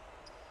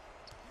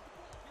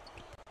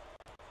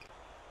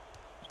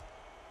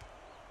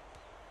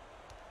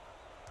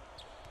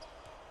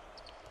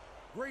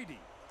 Grady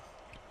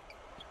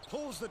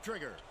pulls the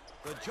trigger.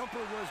 The jumper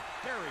was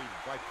buried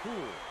by Poole.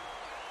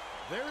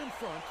 They're in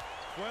front,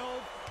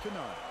 12-9.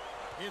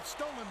 It's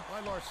stolen by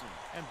Larson,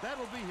 and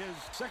that'll be his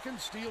second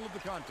steal of the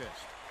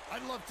contest.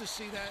 I'd love to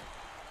see that.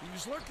 He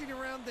was lurking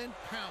around, then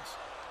pounced.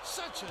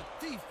 Such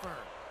a thief, Vern.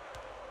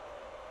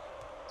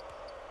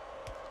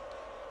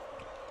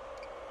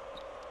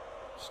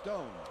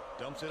 Stone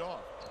dumps it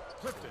off.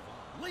 Clifton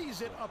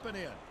lays it up and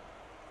in.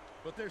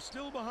 But they're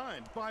still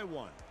behind by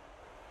 1.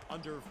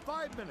 Under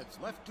 5 minutes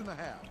left in the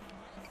half.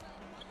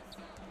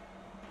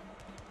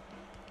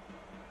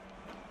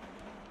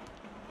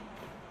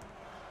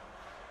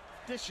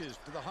 Dishes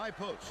to the high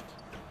post.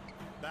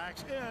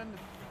 Backs in.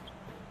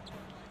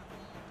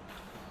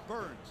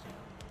 Burns.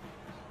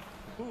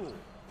 Poole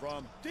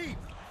from deep.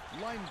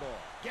 Line ball.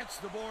 Gets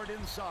the board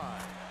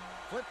inside.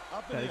 Flip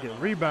up and Gotta in.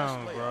 get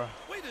rebound, bro.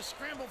 Way to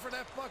scramble for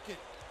that bucket.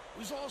 It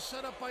was all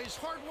set up by his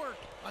hard work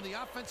on the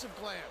offensive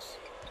glass.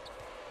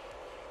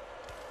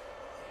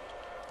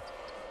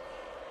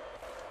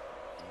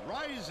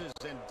 Rises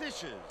and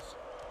dishes.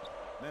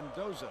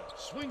 Mendoza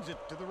swings it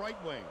to the right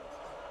wing.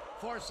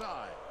 Far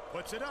side.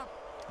 Puts it up.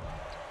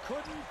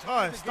 Couldn't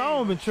tie the Stone game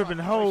been with a tripping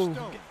shot by whole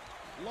Stone.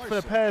 for the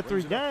Larson past 3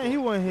 brings it up games. He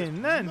court. wasn't hitting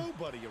With nothing.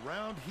 nobody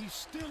around, he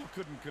still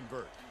couldn't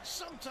convert.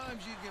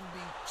 Sometimes you can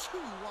be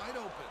too wide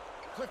open.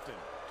 Clifton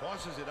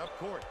tosses it up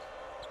court.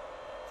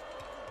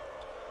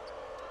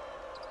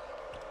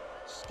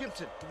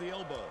 Skips it to the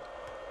elbow.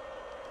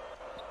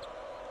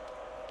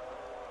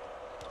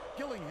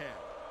 Gillingham.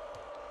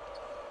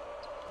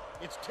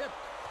 It's tipped,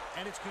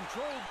 and it's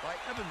controlled by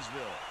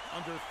Evansville.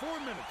 Under 4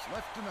 minutes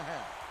left in the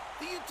half.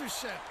 The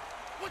intercept.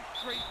 What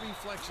great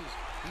reflexes.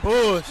 He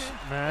Push, pushed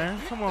in man. and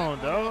picked Come that on, one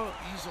up dog.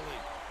 Easily.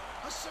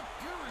 A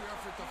superior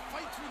effort to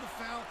fight through the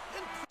foul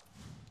and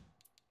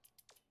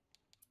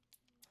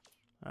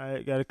All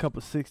right, got a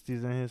couple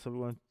 60s in here, so we're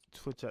going to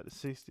switch out the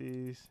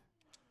 60s.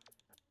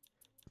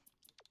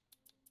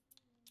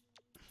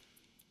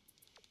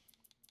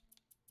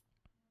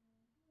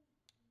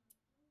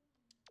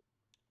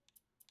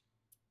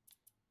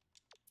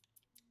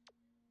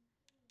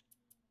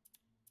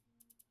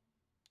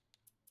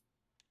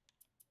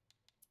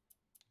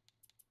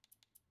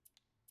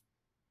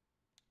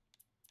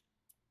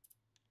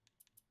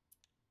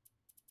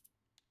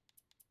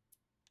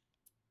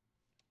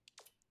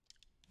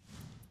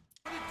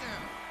 put it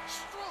down.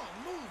 Strong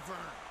move, Vern.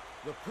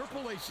 The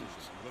Purple Aces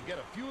will get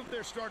a few of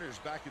their starters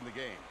back in the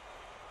game.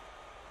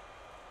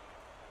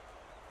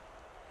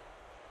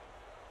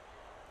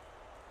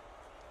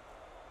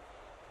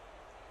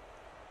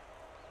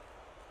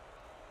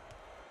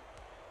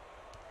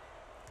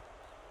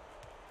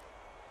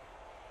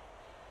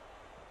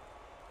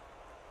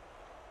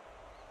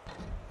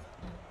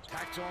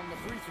 Tacks on the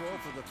free throw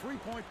for the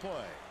three-point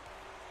play.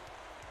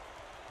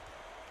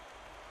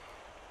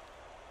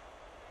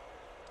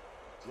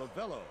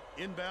 Ravello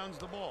inbounds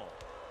the ball.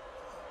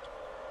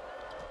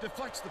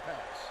 Deflects the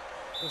pass.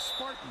 The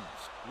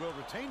Spartans will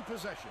retain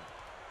possession.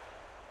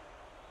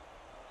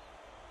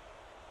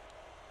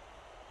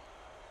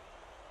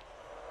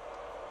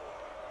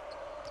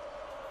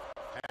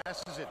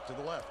 Passes it to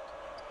the left.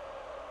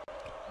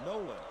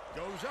 Nolan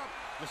goes up.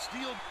 The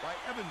steal by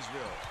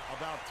Evansville.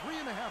 About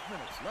 3.5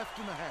 minutes left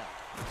in the half.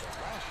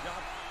 Last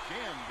shot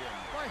jammed in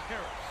by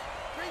Harris.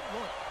 Great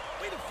look.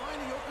 Way to find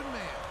the open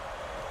man.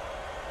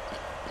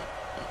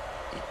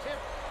 Tip,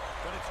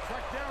 but it's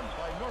tracked down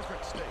by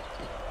Norfolk State.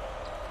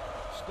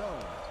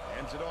 Stone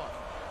hands it off.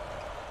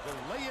 The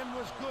lay-in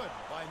was good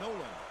by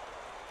Nolan.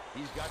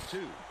 He's got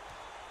 2.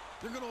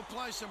 They're going to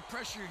apply some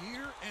pressure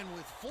here, and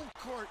with full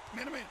court,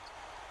 minimum.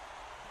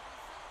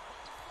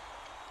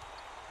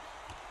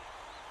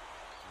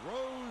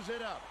 Throws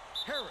it up.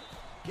 Harris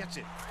gets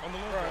it on the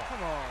low Bro, ball.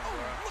 come on, Oh,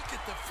 bro. look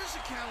at the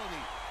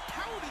physicality.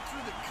 Powered it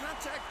through the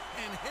contact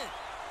and hit.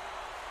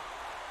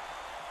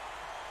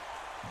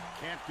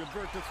 Can't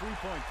convert the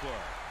three-point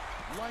play.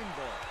 Line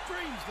ball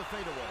drains the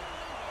fadeaway.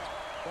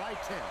 By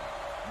 10,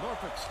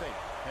 Norfolk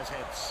State has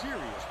had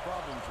serious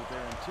problems with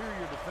their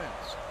interior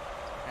defense.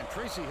 And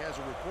Tracy has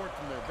a report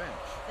from their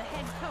bench. The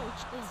head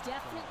coach is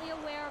definitely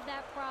aware of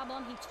that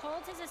problem. He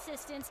told his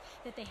assistants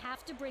that they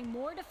have to bring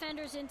more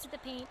defenders into the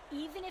paint,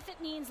 even if it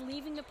means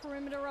leaving the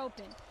perimeter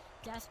open.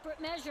 Desperate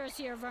measures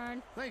here,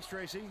 Vern. Thanks,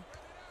 Tracy.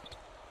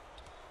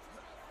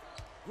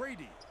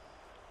 Grady.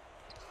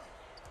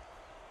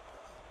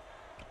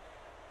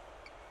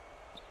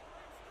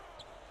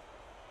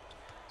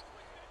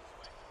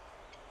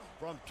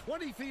 From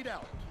 20 feet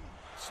out.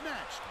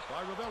 Snatched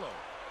by Ravello.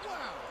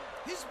 Wow,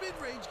 his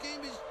mid-range game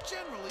is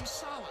generally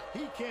solid.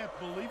 He can't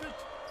believe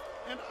it,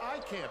 and I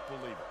can't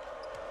believe it.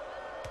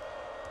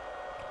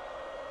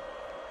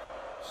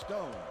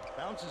 Stone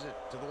bounces it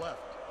to the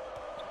left.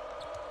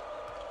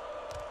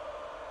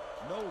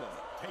 Nolan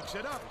takes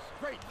it up.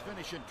 Great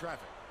finish in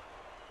traffic.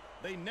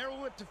 They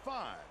narrow it to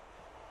 5.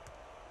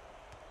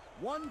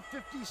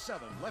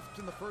 1:57 left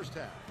in the first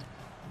half.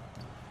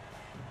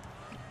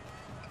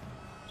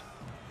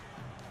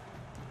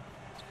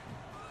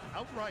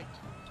 Outright.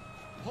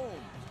 Holmes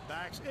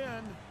backs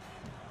in.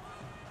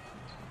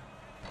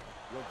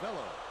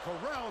 Ravello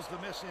corrals the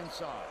miss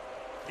inside.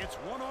 It's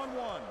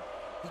one-on-one.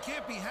 He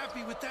can't be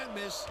happy with that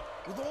miss.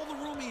 With all the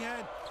room he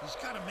had, he's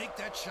got to make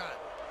that shot.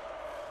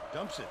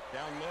 Dumps it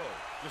down low.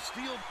 The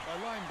steal by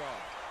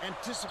Linebaugh.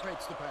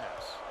 Anticipates the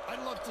pass.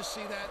 I'd love to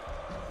see that.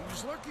 He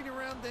was lurking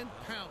around, then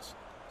pounced.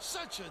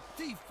 Such a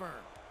thief, Vern.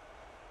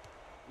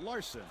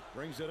 Larson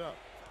brings it up.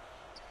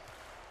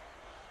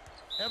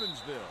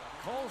 Evansville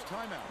calls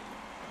timeout.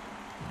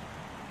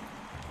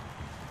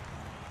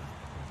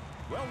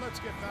 Well, let's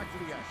get back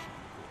to the action.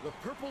 The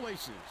Purple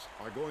Aces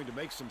are going to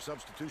make some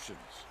substitutions.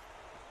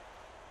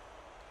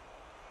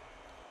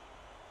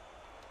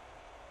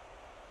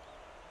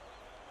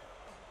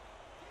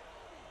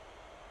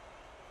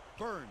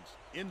 Burns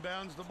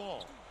inbounds the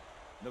ball.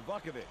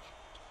 Novakovic.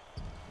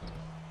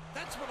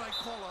 That's what I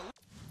call a...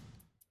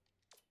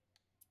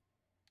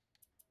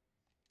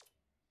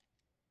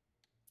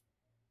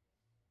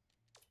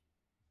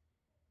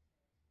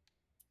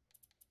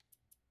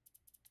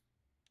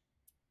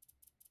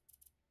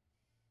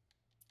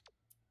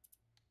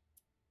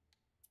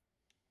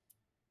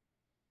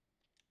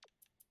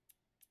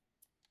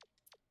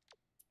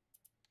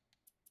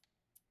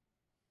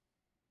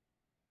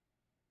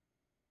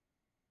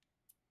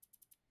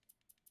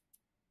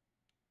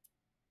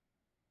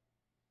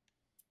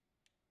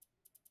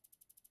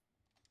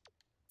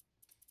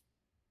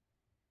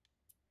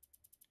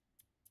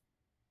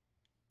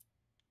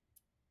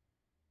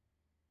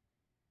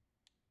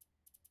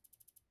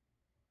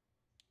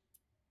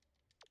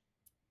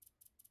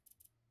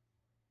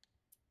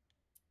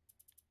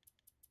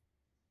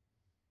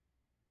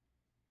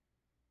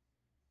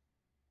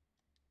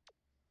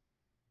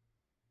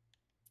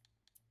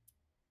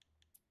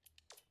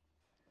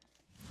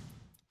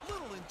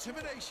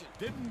 Intimidation.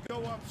 Didn't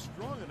go up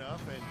strong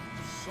enough, and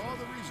you saw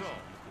the result.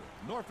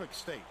 Norfolk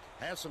State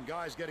has some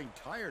guys getting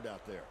tired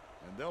out there,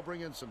 and they'll bring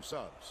in some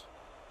subs.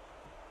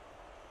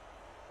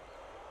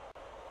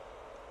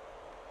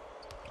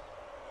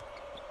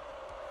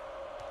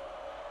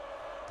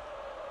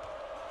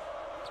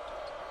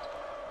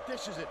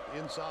 Dishes it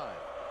inside.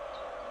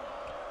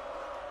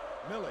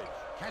 Millage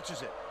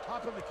catches it,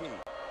 top of the key.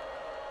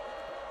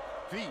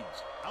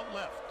 Feeds out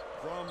left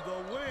from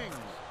the wings.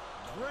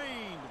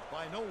 Drained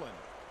by Nolan.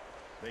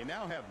 They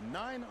now have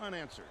 9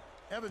 unanswered.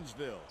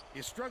 Evansville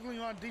is struggling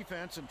on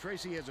defense, and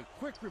Tracy has a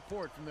quick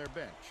report from their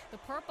bench. The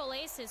Purple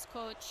Aces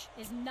coach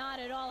is not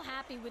at all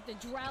happy with the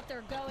drought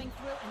they're going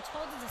through and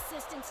told his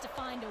assistants to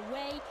find a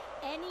way,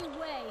 any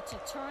way, to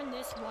turn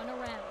this one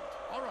around.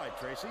 All right,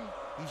 Tracy.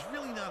 He's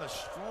really not a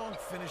strong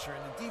finisher,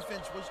 and the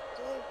defense was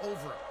all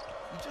over him.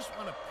 You just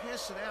want to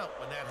pass it out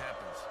when that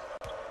happens.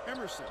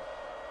 Emerson.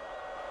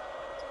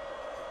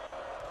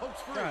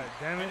 Pokes free, God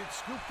damn it. and it's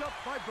scooped up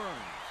by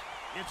Burns.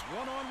 It's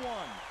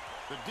one-on-one.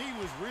 The D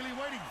was really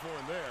waiting for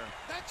him there.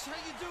 That's how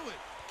you do it.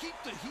 Keep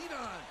the heat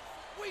on.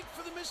 Wait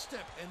for the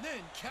misstep, and then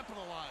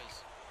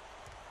capitalize.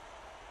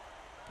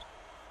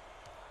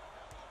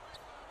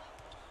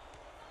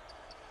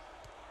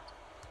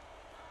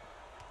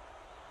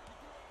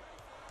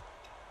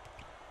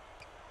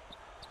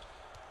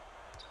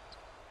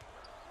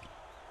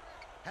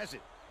 Has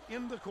it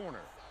in the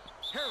corner.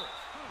 Harris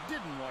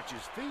didn't watch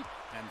his feet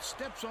and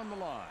steps on the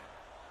line.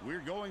 We're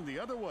going the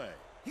other way.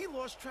 He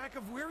lost track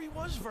of where he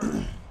was,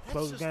 Vern.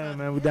 Close just game, not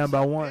man. We down by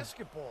basic 1.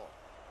 Basketball.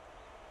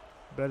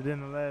 Better than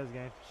the last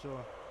game, for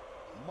sure.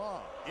 Ma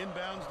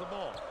inbounds the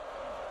ball.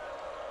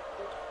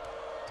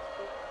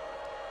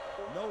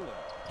 Nolan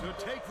to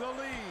take the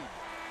lead.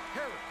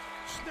 Harris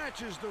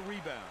snatches the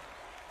rebound.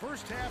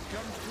 First half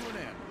comes to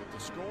an end with the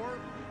score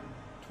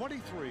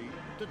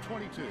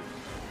 23-22.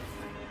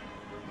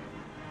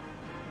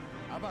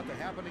 How about the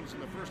happenings in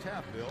the first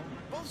half, Bill?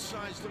 Both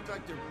sides look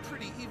like they're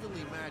pretty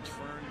evenly matched,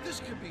 Fern. This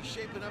could be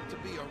shaping up to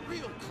be a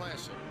real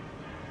classic.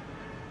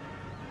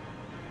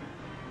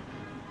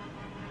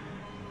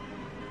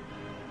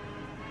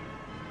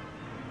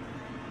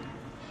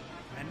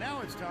 And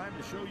now it's time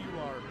to show you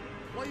our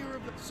player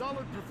of the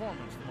solid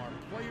performance from our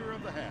player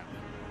of the half.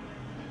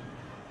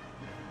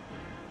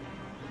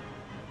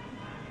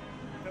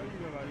 Tell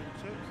you about your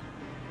chips.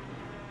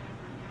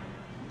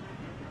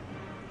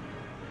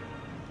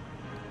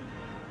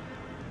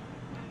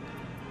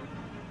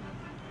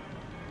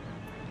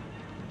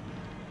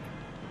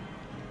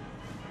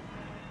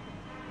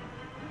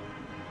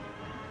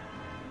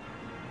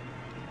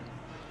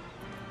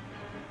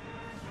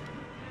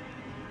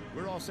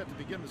 We're all set to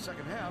begin the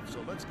second half,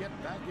 so let's get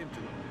back into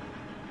it.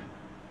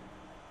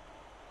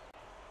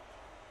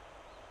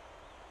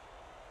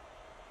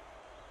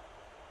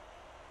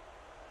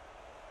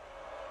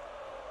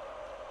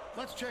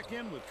 Let's check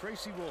in with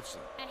Tracy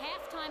Wolfson. At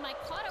halftime, I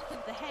caught up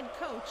with the head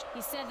coach.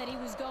 He said that he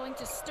was going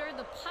to stir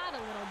the pot a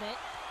little bit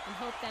and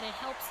hope that it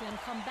helps them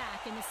come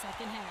back in the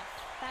second half.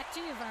 Back to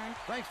you, Vern.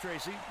 Thanks,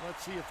 Tracy.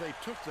 Let's see if they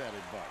took that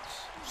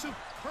advice.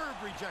 Superb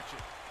rejection.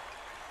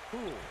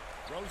 Poole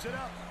throws it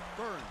up.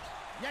 Burns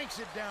yanks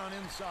it down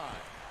inside.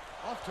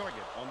 Off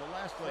target on the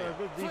last layup.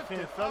 Good Flipped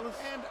defense, it fellas.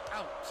 up and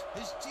out.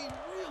 His team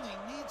really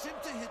needs him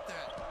to hit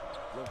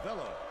that.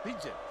 Ravello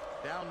beats it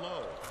down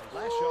low.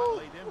 Last shot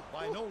laid in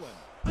by Nolan.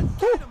 A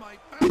dynamite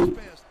bounce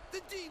pass.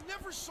 The D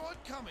never saw it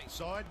coming.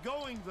 Saw it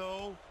going,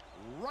 though,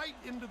 right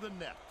into the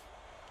net.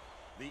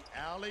 The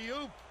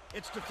alley-oop.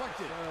 It's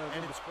deflected,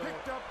 and it's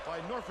picked up by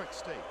Norfolk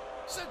State.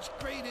 Such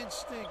great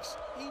instincts.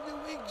 He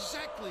knew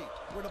exactly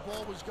where the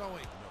ball was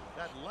going.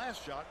 That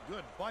last shot,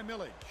 good by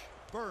Millage.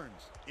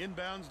 Burns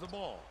inbounds the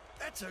ball.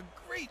 That's a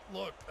great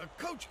look. A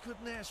coach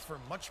couldn't ask for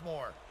much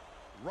more.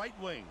 Right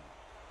wing.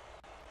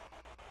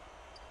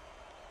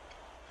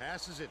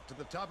 Passes it to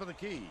the top of the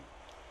key.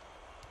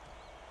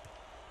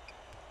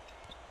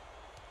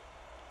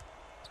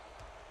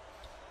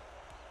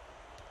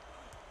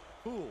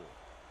 Poole.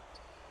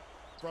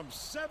 From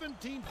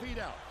 17 feet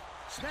out.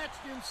 Snatched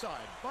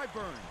inside by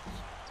Burns.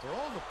 For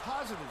all the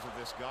positives of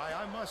this guy,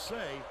 I must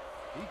say,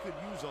 he could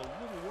use a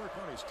little work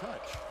on his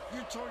touch.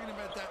 You're talking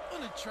about that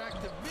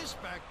unattractive miss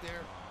back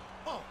there.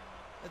 Oh,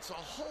 it's a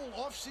whole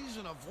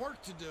offseason of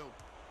work to do.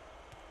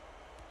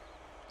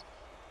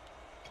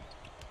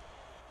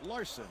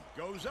 Larson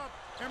goes up.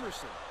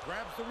 Emerson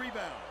grabs the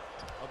rebound.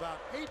 About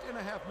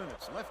 8.5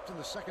 minutes left in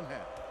the second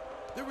half.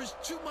 There was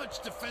too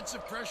much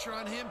defensive pressure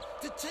on him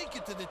to take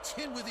it to the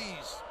tin with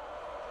ease.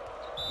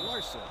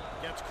 Larson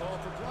gets called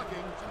for blocking,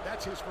 and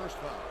that's his first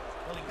foul.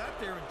 Well, he got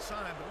there in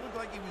time, but it looked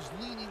like he was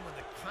leaning when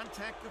the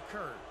contact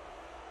occurred.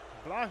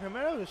 Blocking,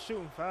 man, that was a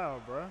shooting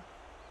foul, bro.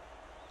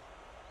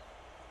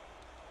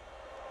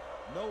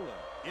 Nolan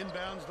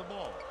inbounds the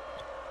ball.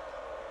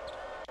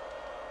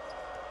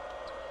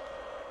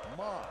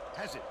 Ma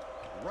has it.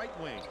 Right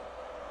wing.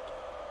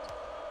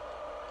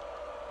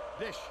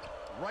 Dish.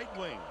 Right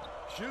wing.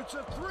 Shoots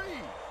a three.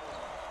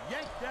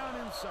 Yanked down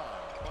inside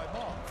by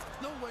Ma.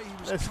 No way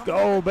he was Let's coming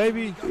go, back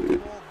baby. when he got the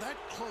ball that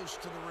close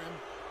to the rim.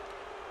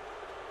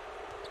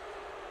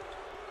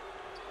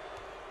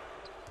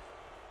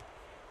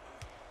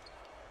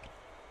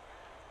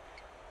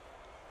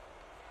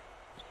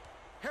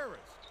 Harris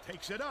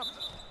takes it up.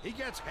 He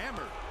gets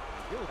hammered.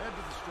 He'll head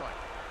to the strike.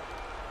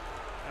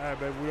 All right,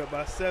 baby, we up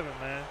by 7,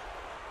 man.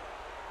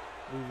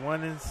 We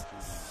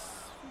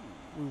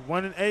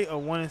 1-8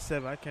 or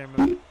 1-7. I can't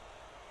remember,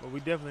 but we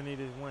definitely need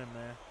this win,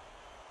 man.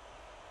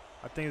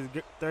 I think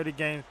it's 30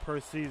 games per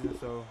season,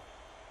 so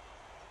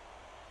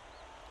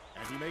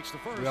And he makes the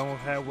first. we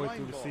almost halfway Line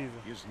through the ball season.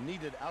 is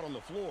needed out on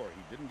the floor.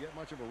 He didn't get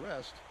much of a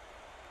rest.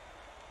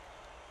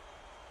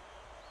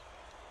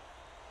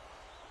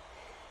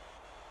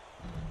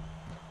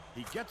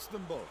 He gets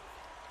them both.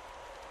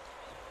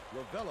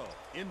 Ravello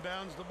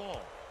inbounds the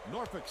ball.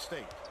 Norfolk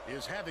State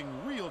is having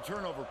real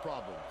turnover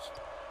problems.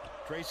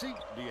 Tracy,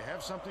 do you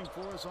have something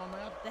for us on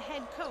that? The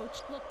head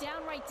coach looked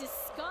downright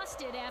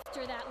disgusted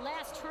after that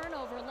last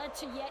turnover led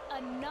to yet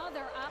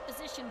another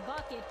opposition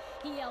bucket.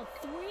 He yelled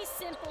 3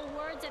 simple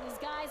words at his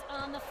guys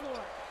on the floor.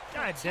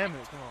 God damn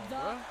it, come on, The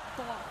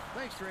bro. ball.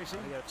 Thanks, Tracy.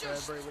 You got Just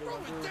fast break, what throw do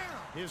you it wanna do?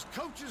 down. His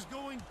coach is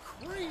going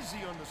crazy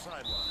on the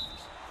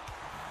sidelines.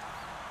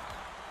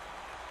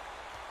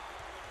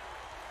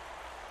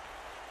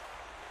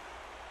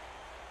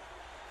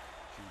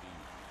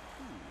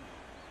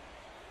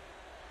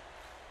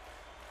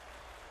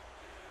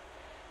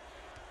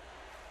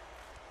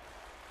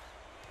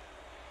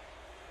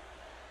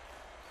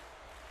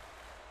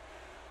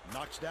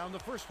 Knocks down the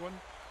first one.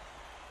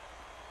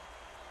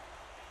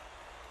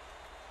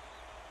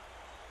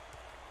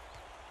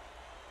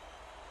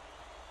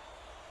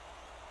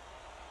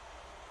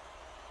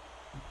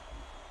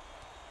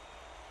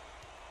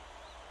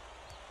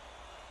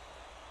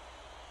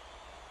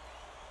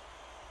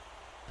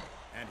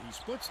 And he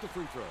splits the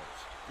free throws.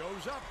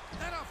 Goes up.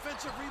 That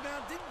offensive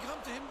rebound didn't come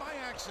to him by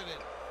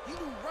accident. He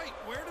knew right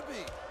where to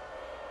be.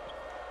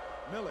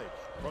 Millage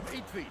from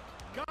 8 feet.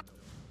 Got it.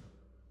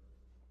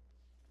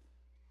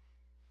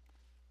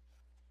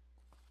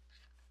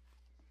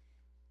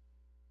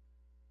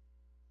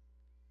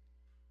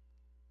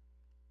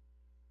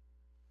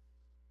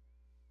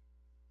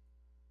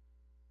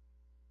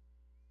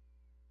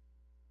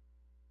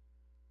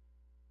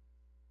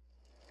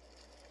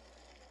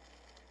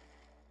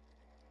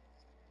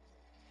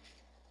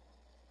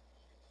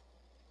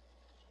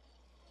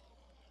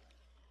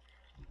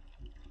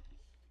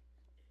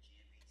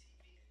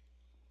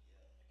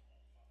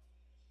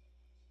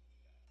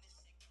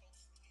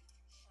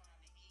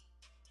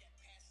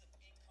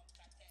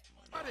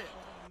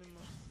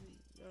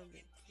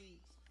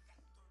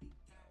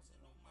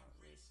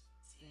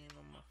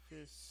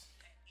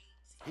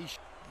 He's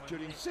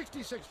shooting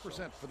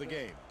 66% for the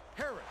game.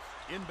 Harris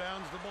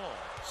inbounds the ball.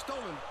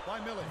 Stolen by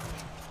Millage.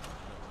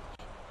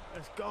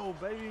 Let's go,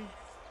 baby.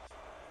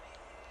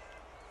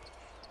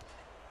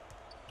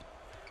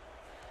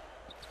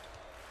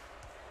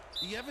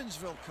 The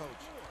Evansville coach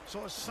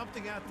saw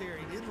something out there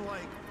he didn't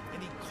like,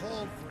 and he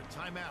called for a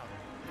timeout.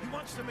 He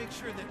wants to make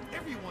sure that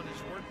everyone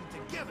is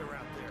working together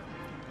out there.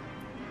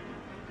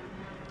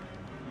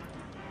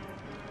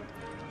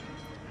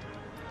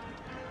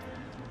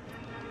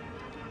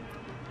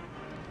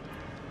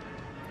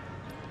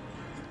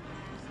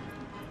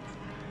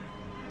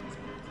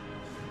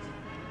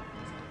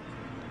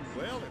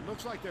 Well, it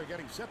looks like they're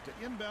getting set to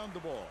inbound the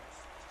ball.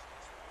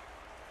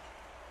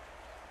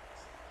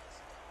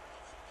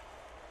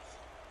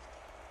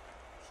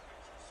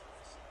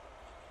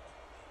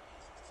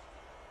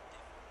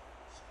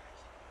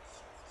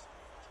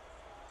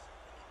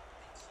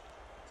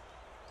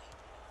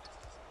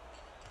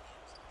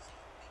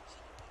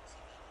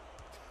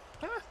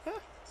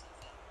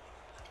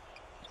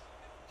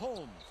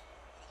 Holmes.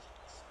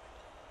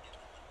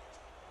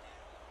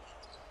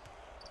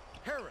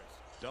 Harris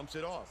dumps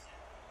it off.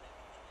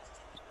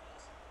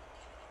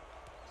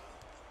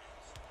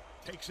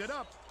 Takes it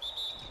up.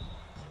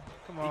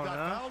 Come on, he got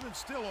now. fouled and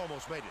still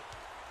almost made it.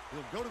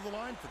 He'll go to the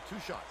line for 2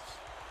 shots.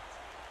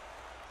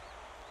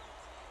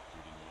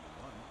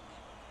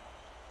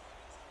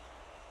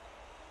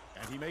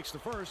 And he makes the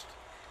first.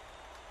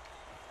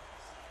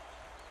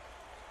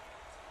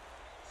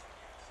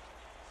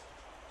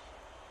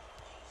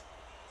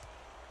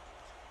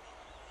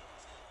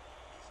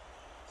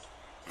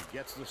 He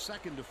gets the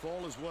second to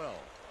fall as well.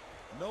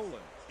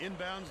 Nolan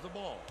inbounds the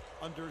ball.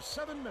 Under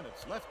 7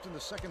 minutes left in the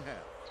second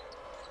half.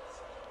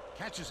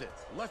 Catches it,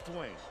 left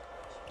wing.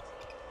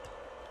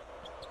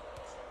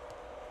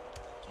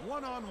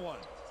 1-on-1.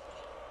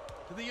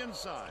 To the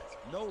inside.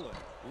 Nolan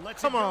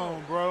lets Come it go.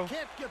 on, bro.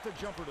 Can't get the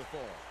jumper to fall.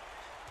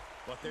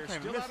 But they're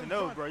Can't still miss out in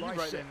those, front bro. You by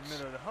right 6. in the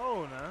middle of the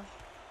hole now.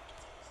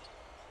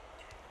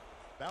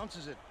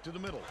 Bounces it to the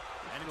middle.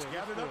 And it's good,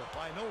 gathered good. up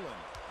by Nolan.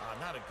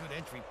 Not a good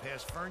entry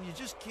pass, Fern. You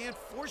just can't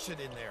force it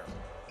in there.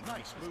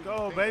 Nice move.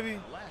 go, to baby.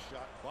 Last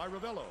shot by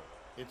Ravello.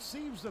 It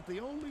seems that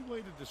the only way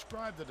to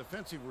describe the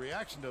defensive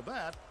reaction to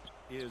that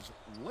is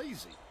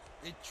lazy.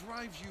 It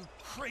drives you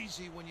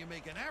crazy when you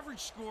make an average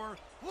score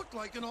look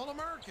like an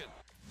All-American.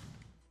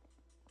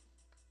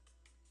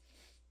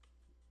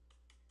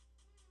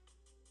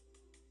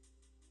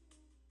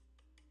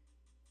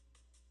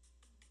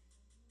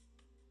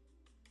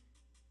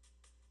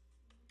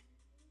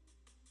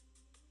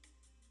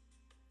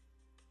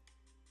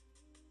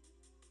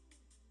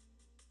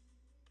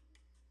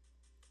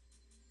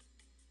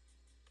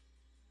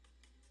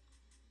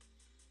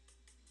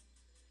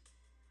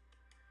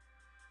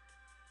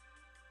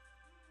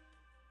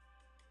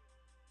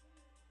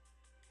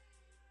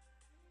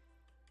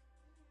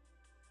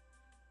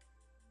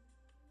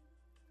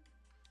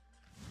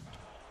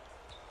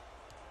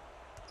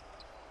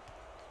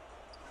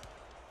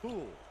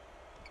 Poole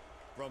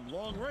from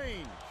long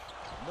range.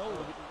 Nolan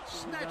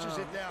snatches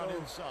it down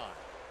inside.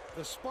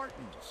 The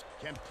Spartans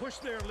can push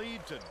their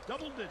lead to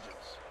double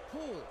digits.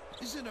 Poole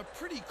is in a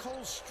pretty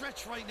cold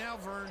stretch right now,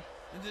 Vern,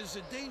 and there's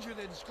a danger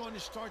that it's going to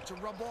start to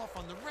rub off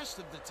on the rest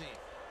of the team.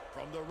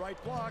 From the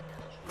right block,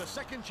 the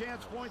second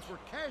chance points were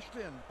cashed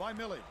in by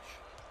Millage.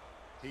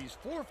 He's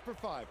 4 for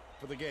 5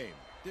 for the game.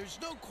 There's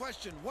no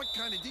question what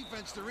kind of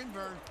defense they're in,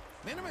 Vern.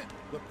 Minimum.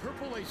 The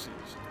Purple Aces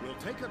will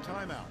take a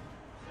timeout.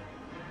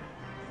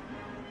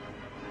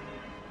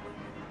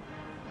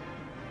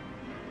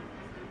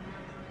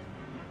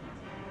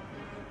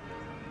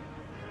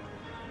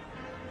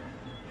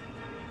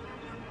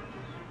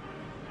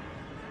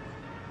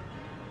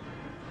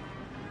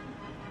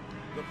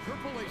 The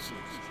Purple Aces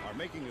are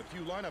making a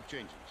few lineup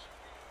changes.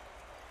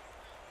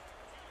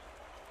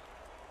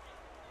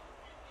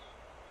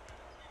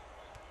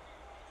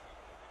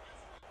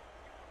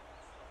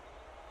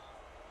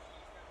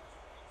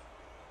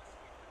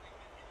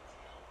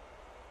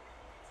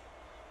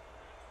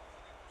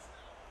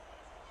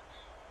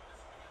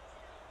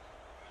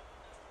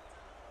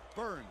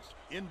 Burns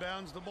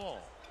inbounds the ball.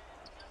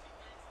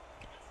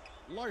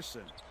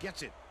 Larson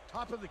gets it,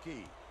 top of the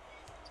key.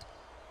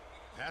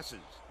 Passes.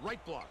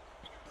 Right block.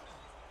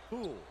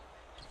 Poole.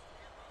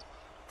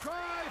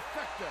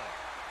 Trifecta.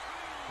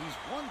 He's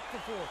 1 for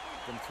 4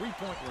 from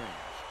three-point range.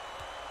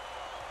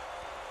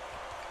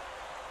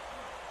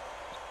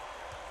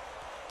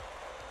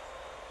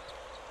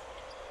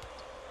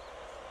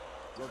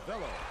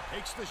 Ravello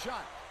takes the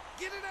shot.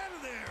 Get it out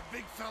of there,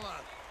 big fella.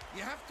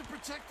 You have to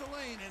protect the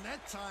lane, and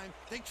that time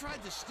they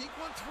tried to sneak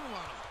one through on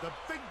him. The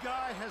big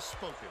guy has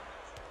spoken.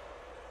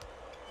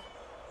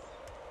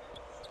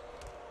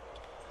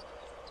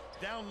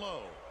 Down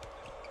low.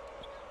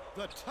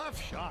 The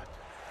tough shot.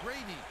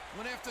 Brady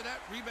went after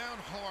that rebound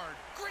hard.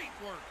 Great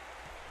work.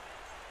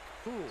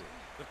 Poole,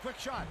 the quick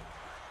shot.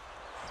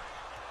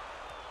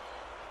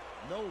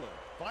 Nola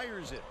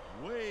fires it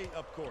way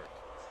up court.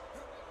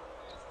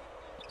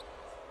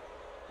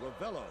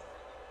 Ravello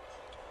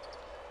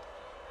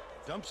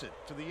dumps it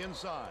to the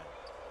inside.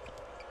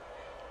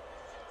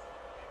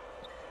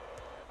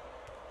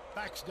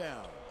 Backs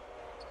down.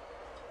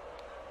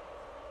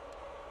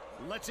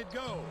 Lets it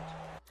go.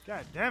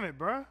 God damn it,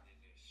 bruh.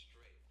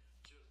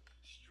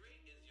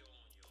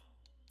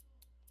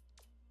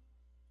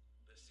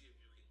 Let's see if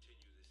you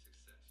continue this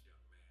success,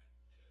 young man.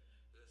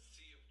 Let's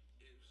see if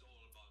it was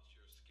all about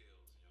your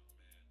skills, young man.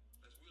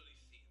 Let's really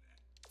see that.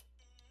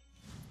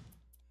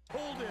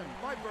 Pulled in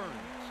by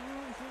Burns.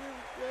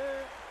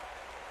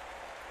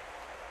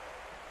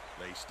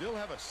 They still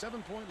have a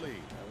 7-point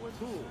lead.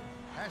 Poole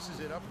passes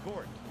it up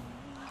court.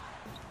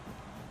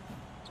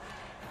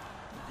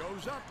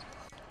 Goes up.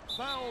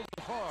 Fouled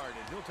hard,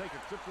 and he'll take a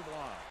trip to the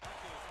line.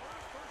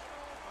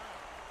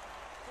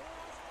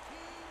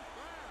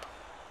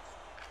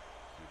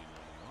 Shooting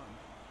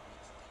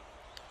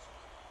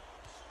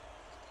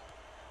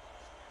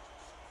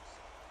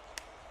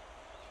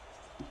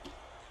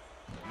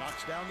 1-1.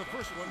 Knocks down the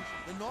first one.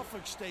 The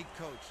Norfolk State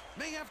coach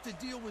may have to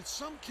deal with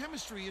some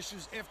chemistry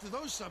issues after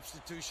those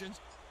substitutions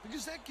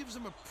because that gives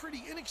them a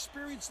pretty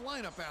inexperienced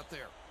lineup out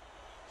there.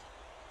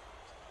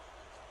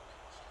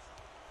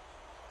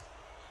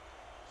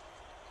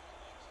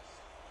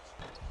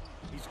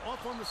 He's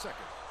off on the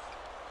second.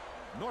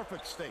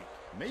 Norfolk State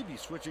may be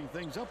switching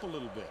things up a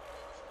little bit.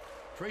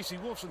 Tracy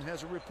Wolfson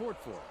has a report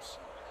for us.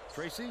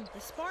 Tracy?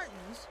 The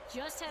Spartans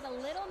just had a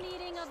little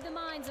meeting of the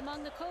minds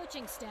among the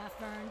coaching staff,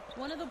 Vern.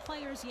 One of the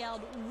players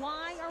yelled,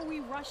 "Why are we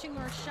rushing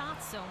our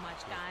shots so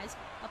much, guys?"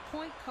 A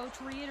point coach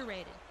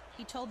reiterated.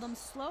 He told them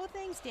slow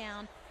things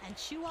down and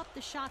chew up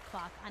the shot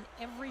clock on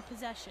every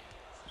possession.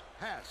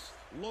 Pass.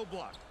 Low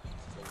block.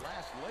 The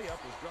last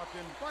layup was dropped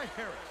in by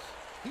Harris.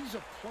 He's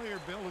a player,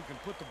 Bill, who can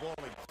put the ball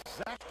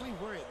exactly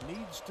where it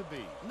needs to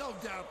be. No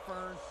doubt,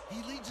 Fern.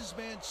 He leads his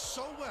man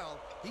so well,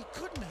 he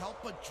couldn't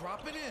help but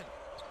drop it in.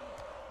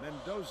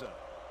 Mendoza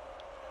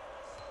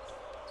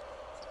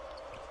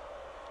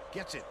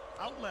gets it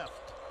out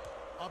left.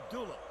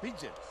 Abdullah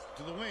beats it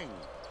to the wing.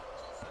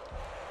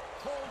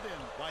 Called in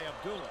by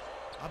Abdullah.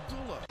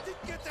 Abdullah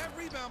didn't get that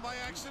rebound by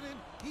accident.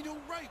 He knew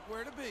right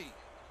where to be.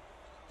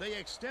 They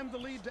extend the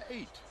lead to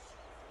 8.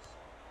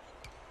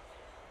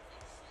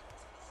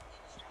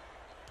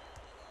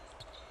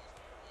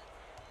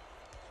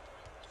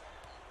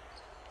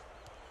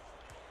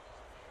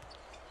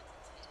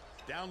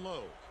 Down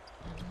low.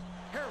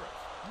 Harris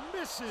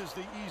misses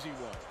the easy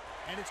one.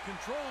 And it's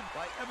controlled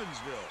by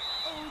Evansville.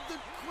 Oh, the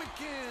quick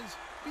hands.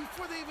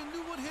 Before they even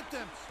knew what hit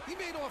them, he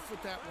made off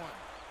with that one.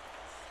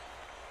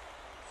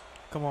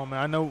 Come on,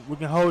 man. I know we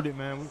can hold it,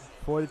 man.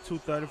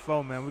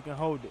 42-34, man. We can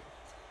hold it.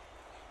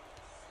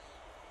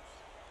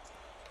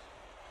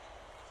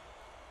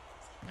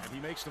 And he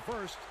makes the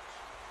first.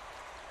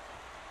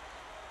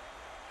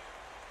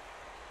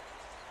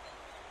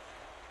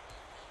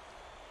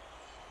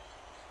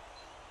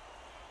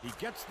 He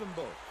gets them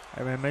both.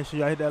 Hey, man, make sure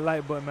y'all hit that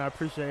like button, man. I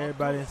appreciate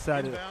everybody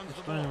inside the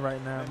stream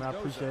right now, man. I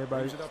appreciate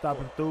everybody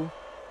stopping through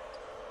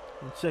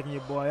and checking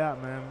your boy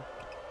out, man.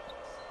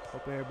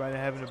 Hope everybody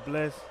having a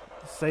blessed,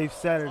 safe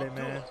Saturday,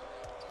 man.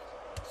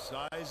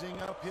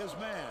 Sizing up his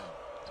man.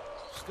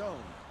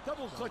 Stone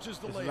double clutches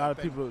the layup. There's a lot of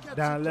people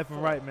down left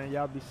and right, man.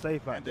 Y'all be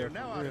safe out there. And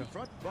they're now out in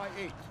front by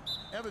 8.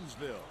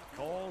 Evansville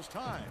calls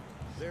time.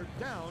 They're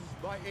down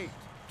by 8.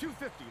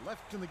 2:50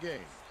 left in the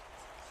game.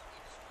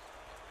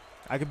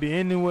 I could be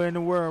anywhere in the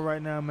world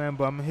right now, man,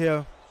 but I'm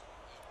here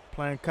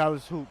playing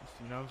college hoops.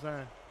 You know what I'm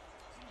saying?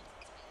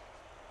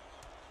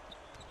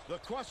 The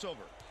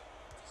crossover.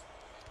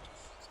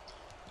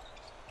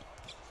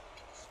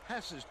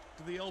 Passes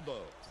to the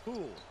elbow.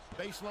 Poole.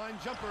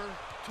 Baseline jumper.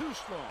 Too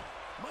strong.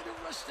 Might have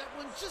rushed that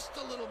one just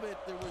a little bit.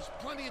 There was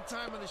plenty of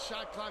time on the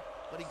shot clock,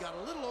 but he got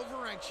a little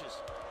over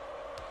anxious.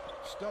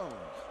 Stone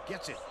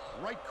gets it.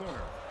 Right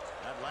corner.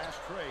 That last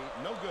tray,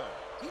 no good.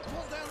 He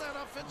pulled down that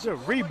offensive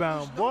good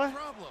rebound, boy. No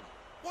problem.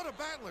 What a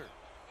battler.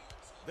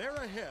 They're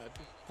ahead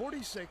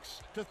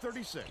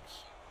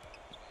 46-36.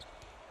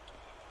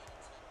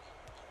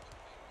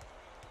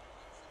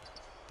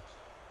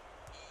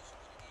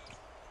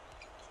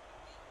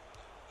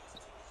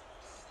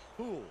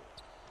 Poole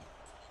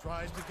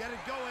tries to get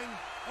it going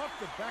off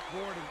the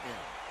backboard and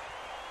in.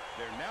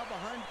 They're now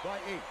behind by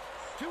 8.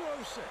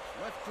 2:06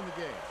 left in the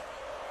game.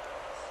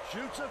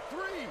 Shoots a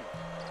three.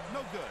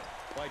 No good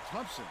by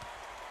Thompson.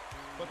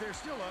 But they're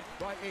still up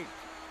by 8.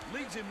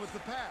 Leads him with the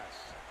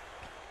pass.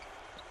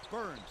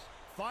 Burns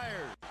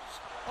fires.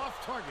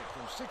 Off target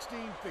from 16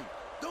 feet.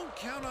 Don't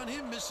count on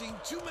him missing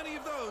too many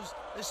of those,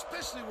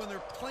 especially when they're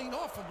playing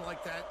off him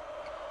like that.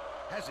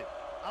 Has it.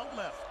 Out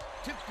left.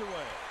 Tipped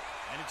away.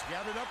 And it's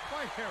gathered up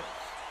by Harris.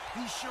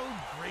 He showed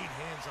great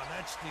hands on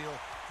that steal.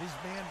 His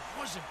man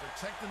wasn't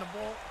protecting the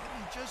ball, and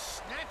he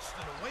just snatched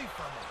it away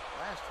from him.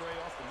 Last tray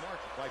off the mark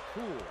by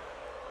Poole.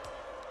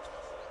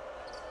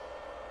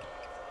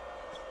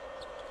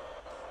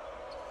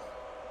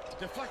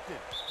 Deflected.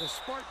 The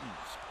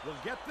Spartans will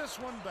get this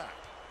one back.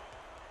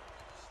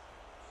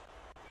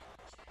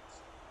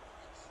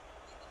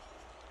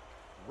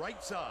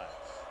 Right side.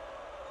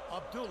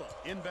 Abdullah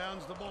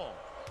inbounds the ball.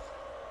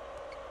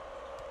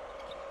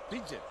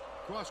 Feeds it.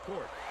 Cross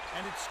court.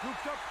 And it's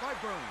scooped up by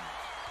Burns.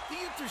 The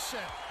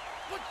intercept.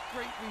 What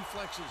great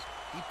reflexes.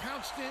 He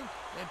pounced in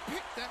and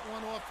picked that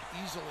one off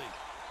easily.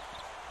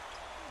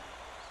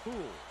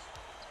 Poole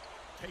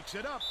takes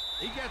it up.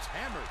 He gets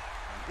hammered.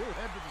 And will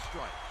head to the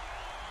strike.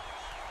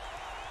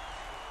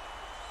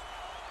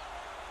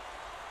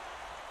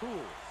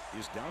 Poole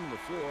is down on the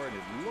floor, and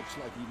it looks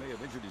like he may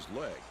have injured his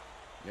leg.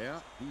 Yeah,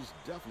 he's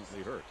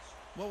definitely hurt.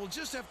 Well, we'll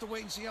just have to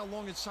wait and see how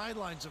long it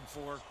sidelines him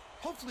for.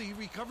 Hopefully he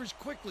recovers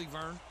quickly,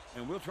 Vern.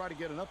 And we'll try to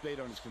get an update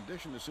on his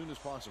condition as soon as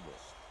possible.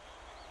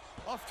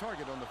 Off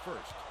target on the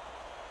first.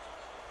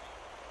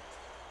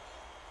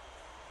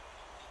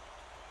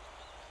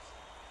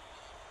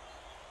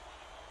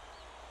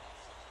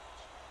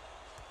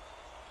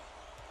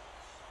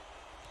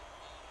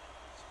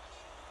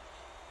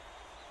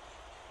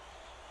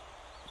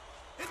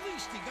 At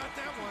least he got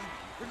that one.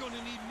 We're going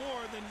to need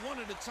more than one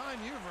at a time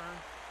here, Vern.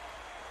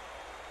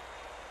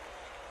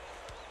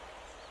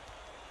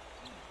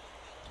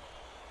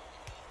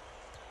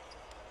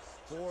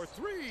 For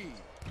three.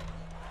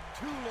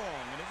 Too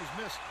long, and it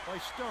was missed by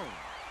Stone.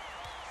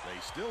 They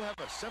still have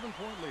a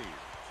 7-point lead.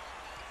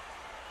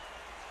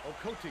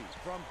 Okotie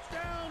from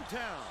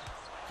downtown.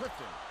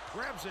 Clifton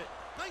grabs it.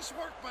 Nice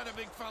work by the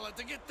big fella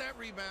to get that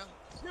rebound.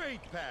 Great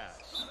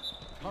pass.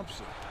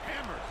 Thompson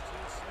hammered,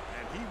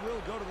 and he will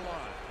go to the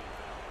line.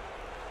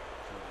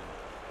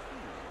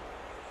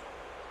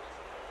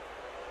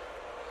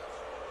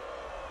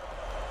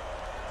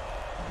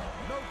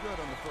 No good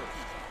on the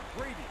first.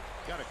 Brady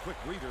got a quick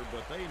breather,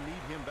 but they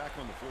need him back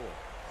on the floor.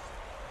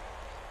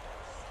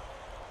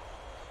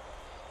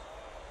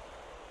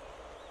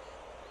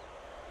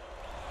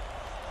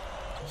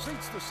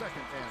 Since the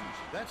second end,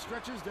 that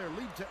stretches their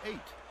lead to 8.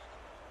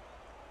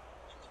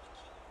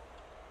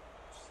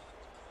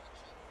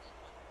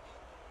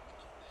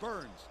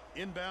 Burns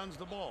inbounds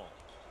the ball.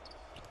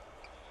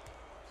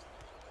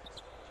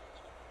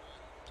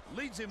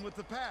 Leads him with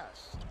the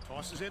pass.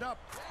 Tosses it up.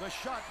 The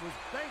shot was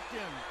banked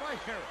in by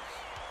Harris.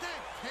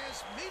 That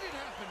pass made it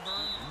happen,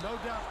 Vern. No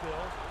doubt,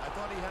 Bill. I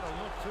thought he had a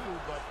look too,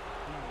 but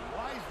he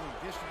wisely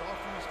dished it off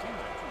from his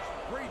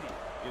teammate. Brady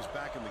is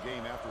back in the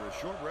game after a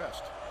short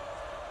rest.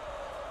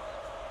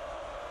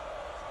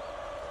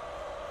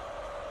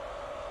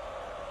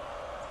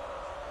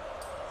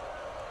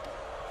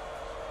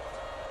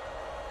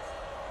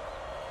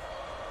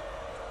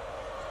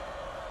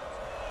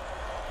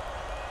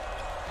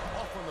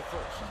 Off on the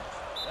first.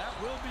 That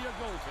will be a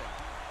goaltender.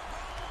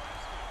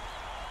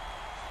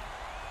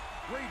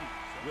 Brady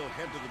will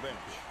head to the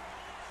bench.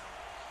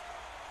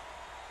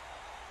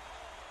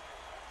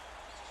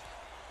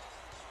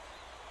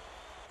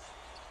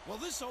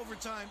 Well, this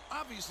overtime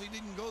obviously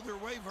didn't go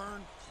their way, Vern.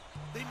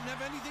 They didn't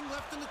have anything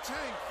left in the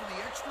tank for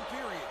the extra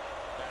period.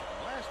 That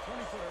last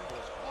 23rd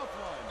was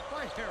offline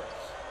by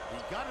Harris. He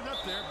got it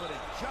up there, but it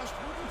just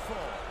wouldn't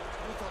fall.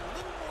 With a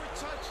little more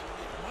touch,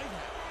 it might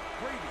have.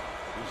 Brady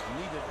was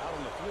needed out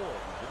on the floor.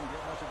 He didn't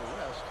get much of a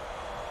rest.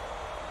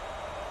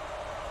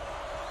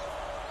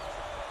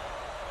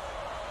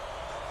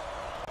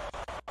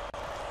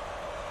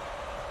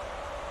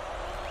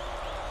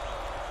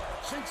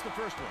 Sinks the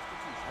first one,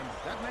 and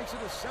that makes it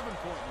a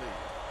 7-point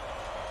lead.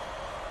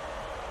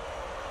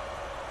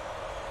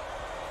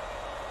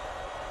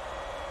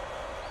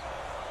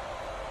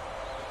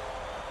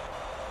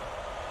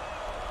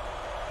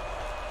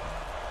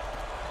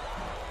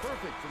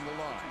 Perfect from the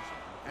line,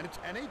 and it's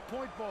an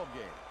 8-point ball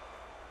game.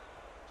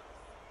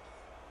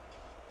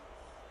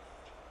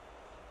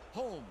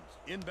 Holmes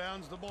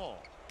inbounds the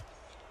ball.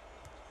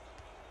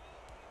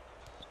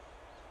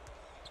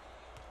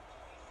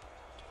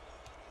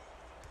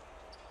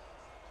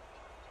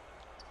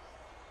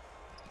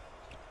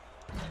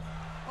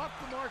 Off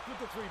the mark with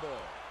the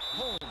 3-ball.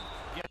 Holmes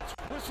gets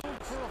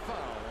whistled for a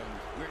foul, and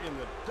we're in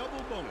the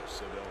double bonus,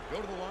 so they'll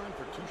go to the line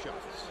for 2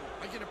 shots.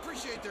 I can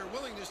appreciate their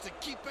willingness to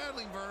keep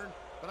battling, Vern,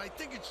 but I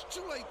think it's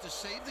too late to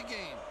save the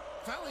game.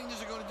 Fouling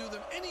isn't going to do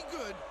them any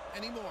good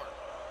anymore.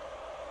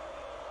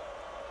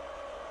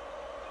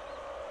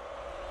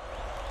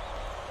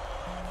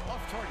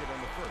 Off target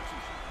on the first.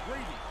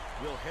 Brady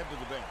will head to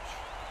the bench.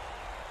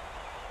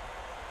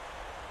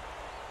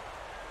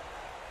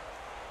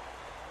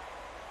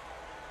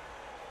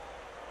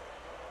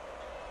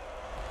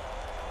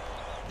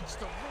 It's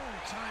the wrong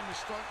time to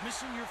start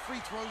missing your free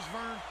throws,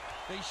 Vern.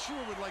 They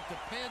sure would like to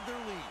pad their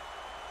lead.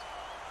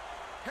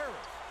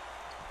 Harris.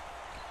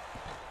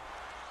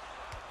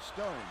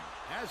 Stone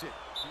has it,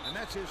 and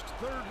that's his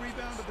third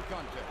rebound of the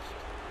contest.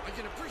 I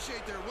can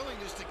appreciate their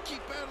willingness to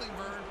keep battling,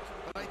 Vern,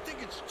 but I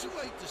think it's too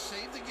late to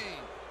save the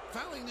game.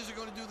 Fouling isn't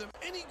going to do them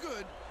any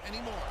good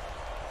anymore.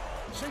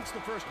 Sinks the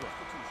first one,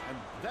 and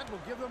that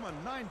will give them a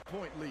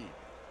 9-point lead.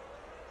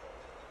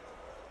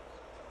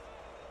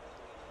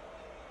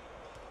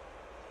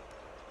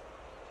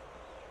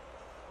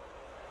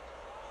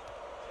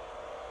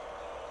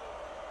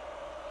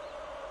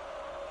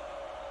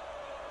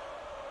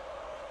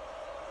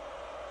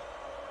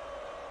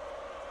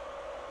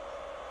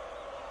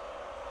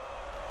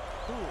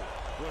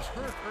 Was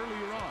hurt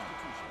earlier on,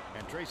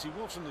 and Tracy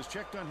Wolfson has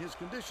checked on his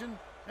condition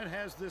and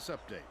has this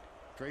update.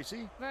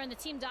 Tracy? Vern, the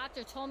team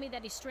doctor told me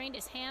that he strained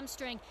his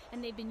hamstring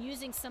and they've been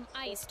using some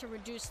ice to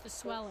reduce the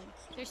swelling.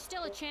 There's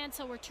still a chance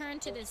he'll return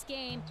to this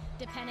game,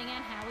 depending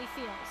on how he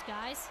feels,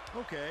 guys.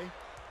 Okay.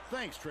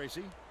 Thanks,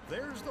 Tracy.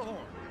 There's the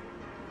horn.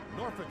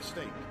 Norfolk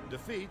State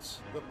defeats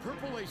the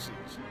Purple Aces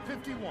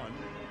 51-41.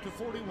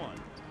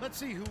 Let's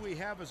see who we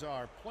have as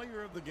our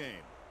player of the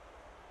game.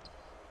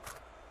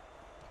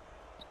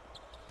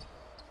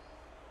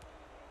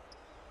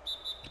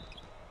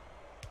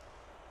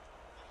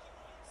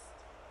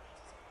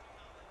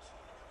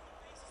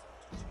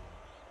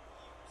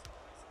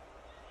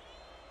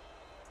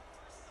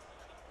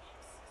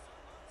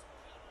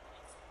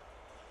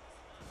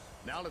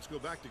 Now let's go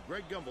back to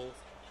Greg Gumbel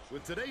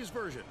with today's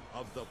version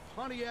of the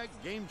Pontiac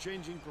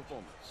game-changing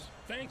performance.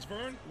 Thanks,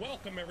 Vern.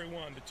 Welcome,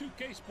 everyone, to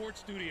 2K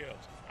Sports Studios.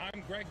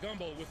 I'm Greg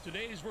Gumbel with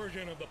today's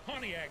version of the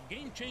Pontiac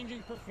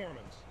game-changing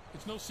performance.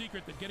 It's no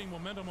secret that getting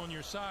momentum on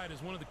your side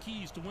is one of the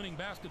keys to winning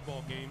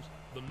basketball games.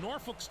 The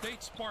Norfolk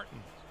State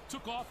Spartans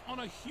took off on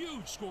a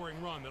huge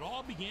scoring run that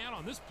all began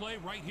on this play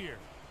right here.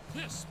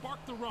 This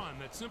sparked the run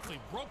that simply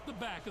broke the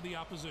back of the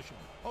opposition.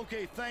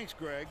 Okay, thanks,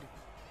 Greg.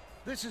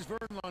 This is Vern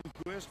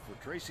Lundquist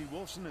for Tracy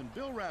Wolfson and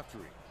Bill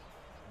Raftery.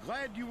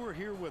 Glad you were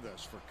here with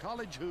us for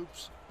College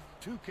Hoops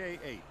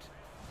 2K8.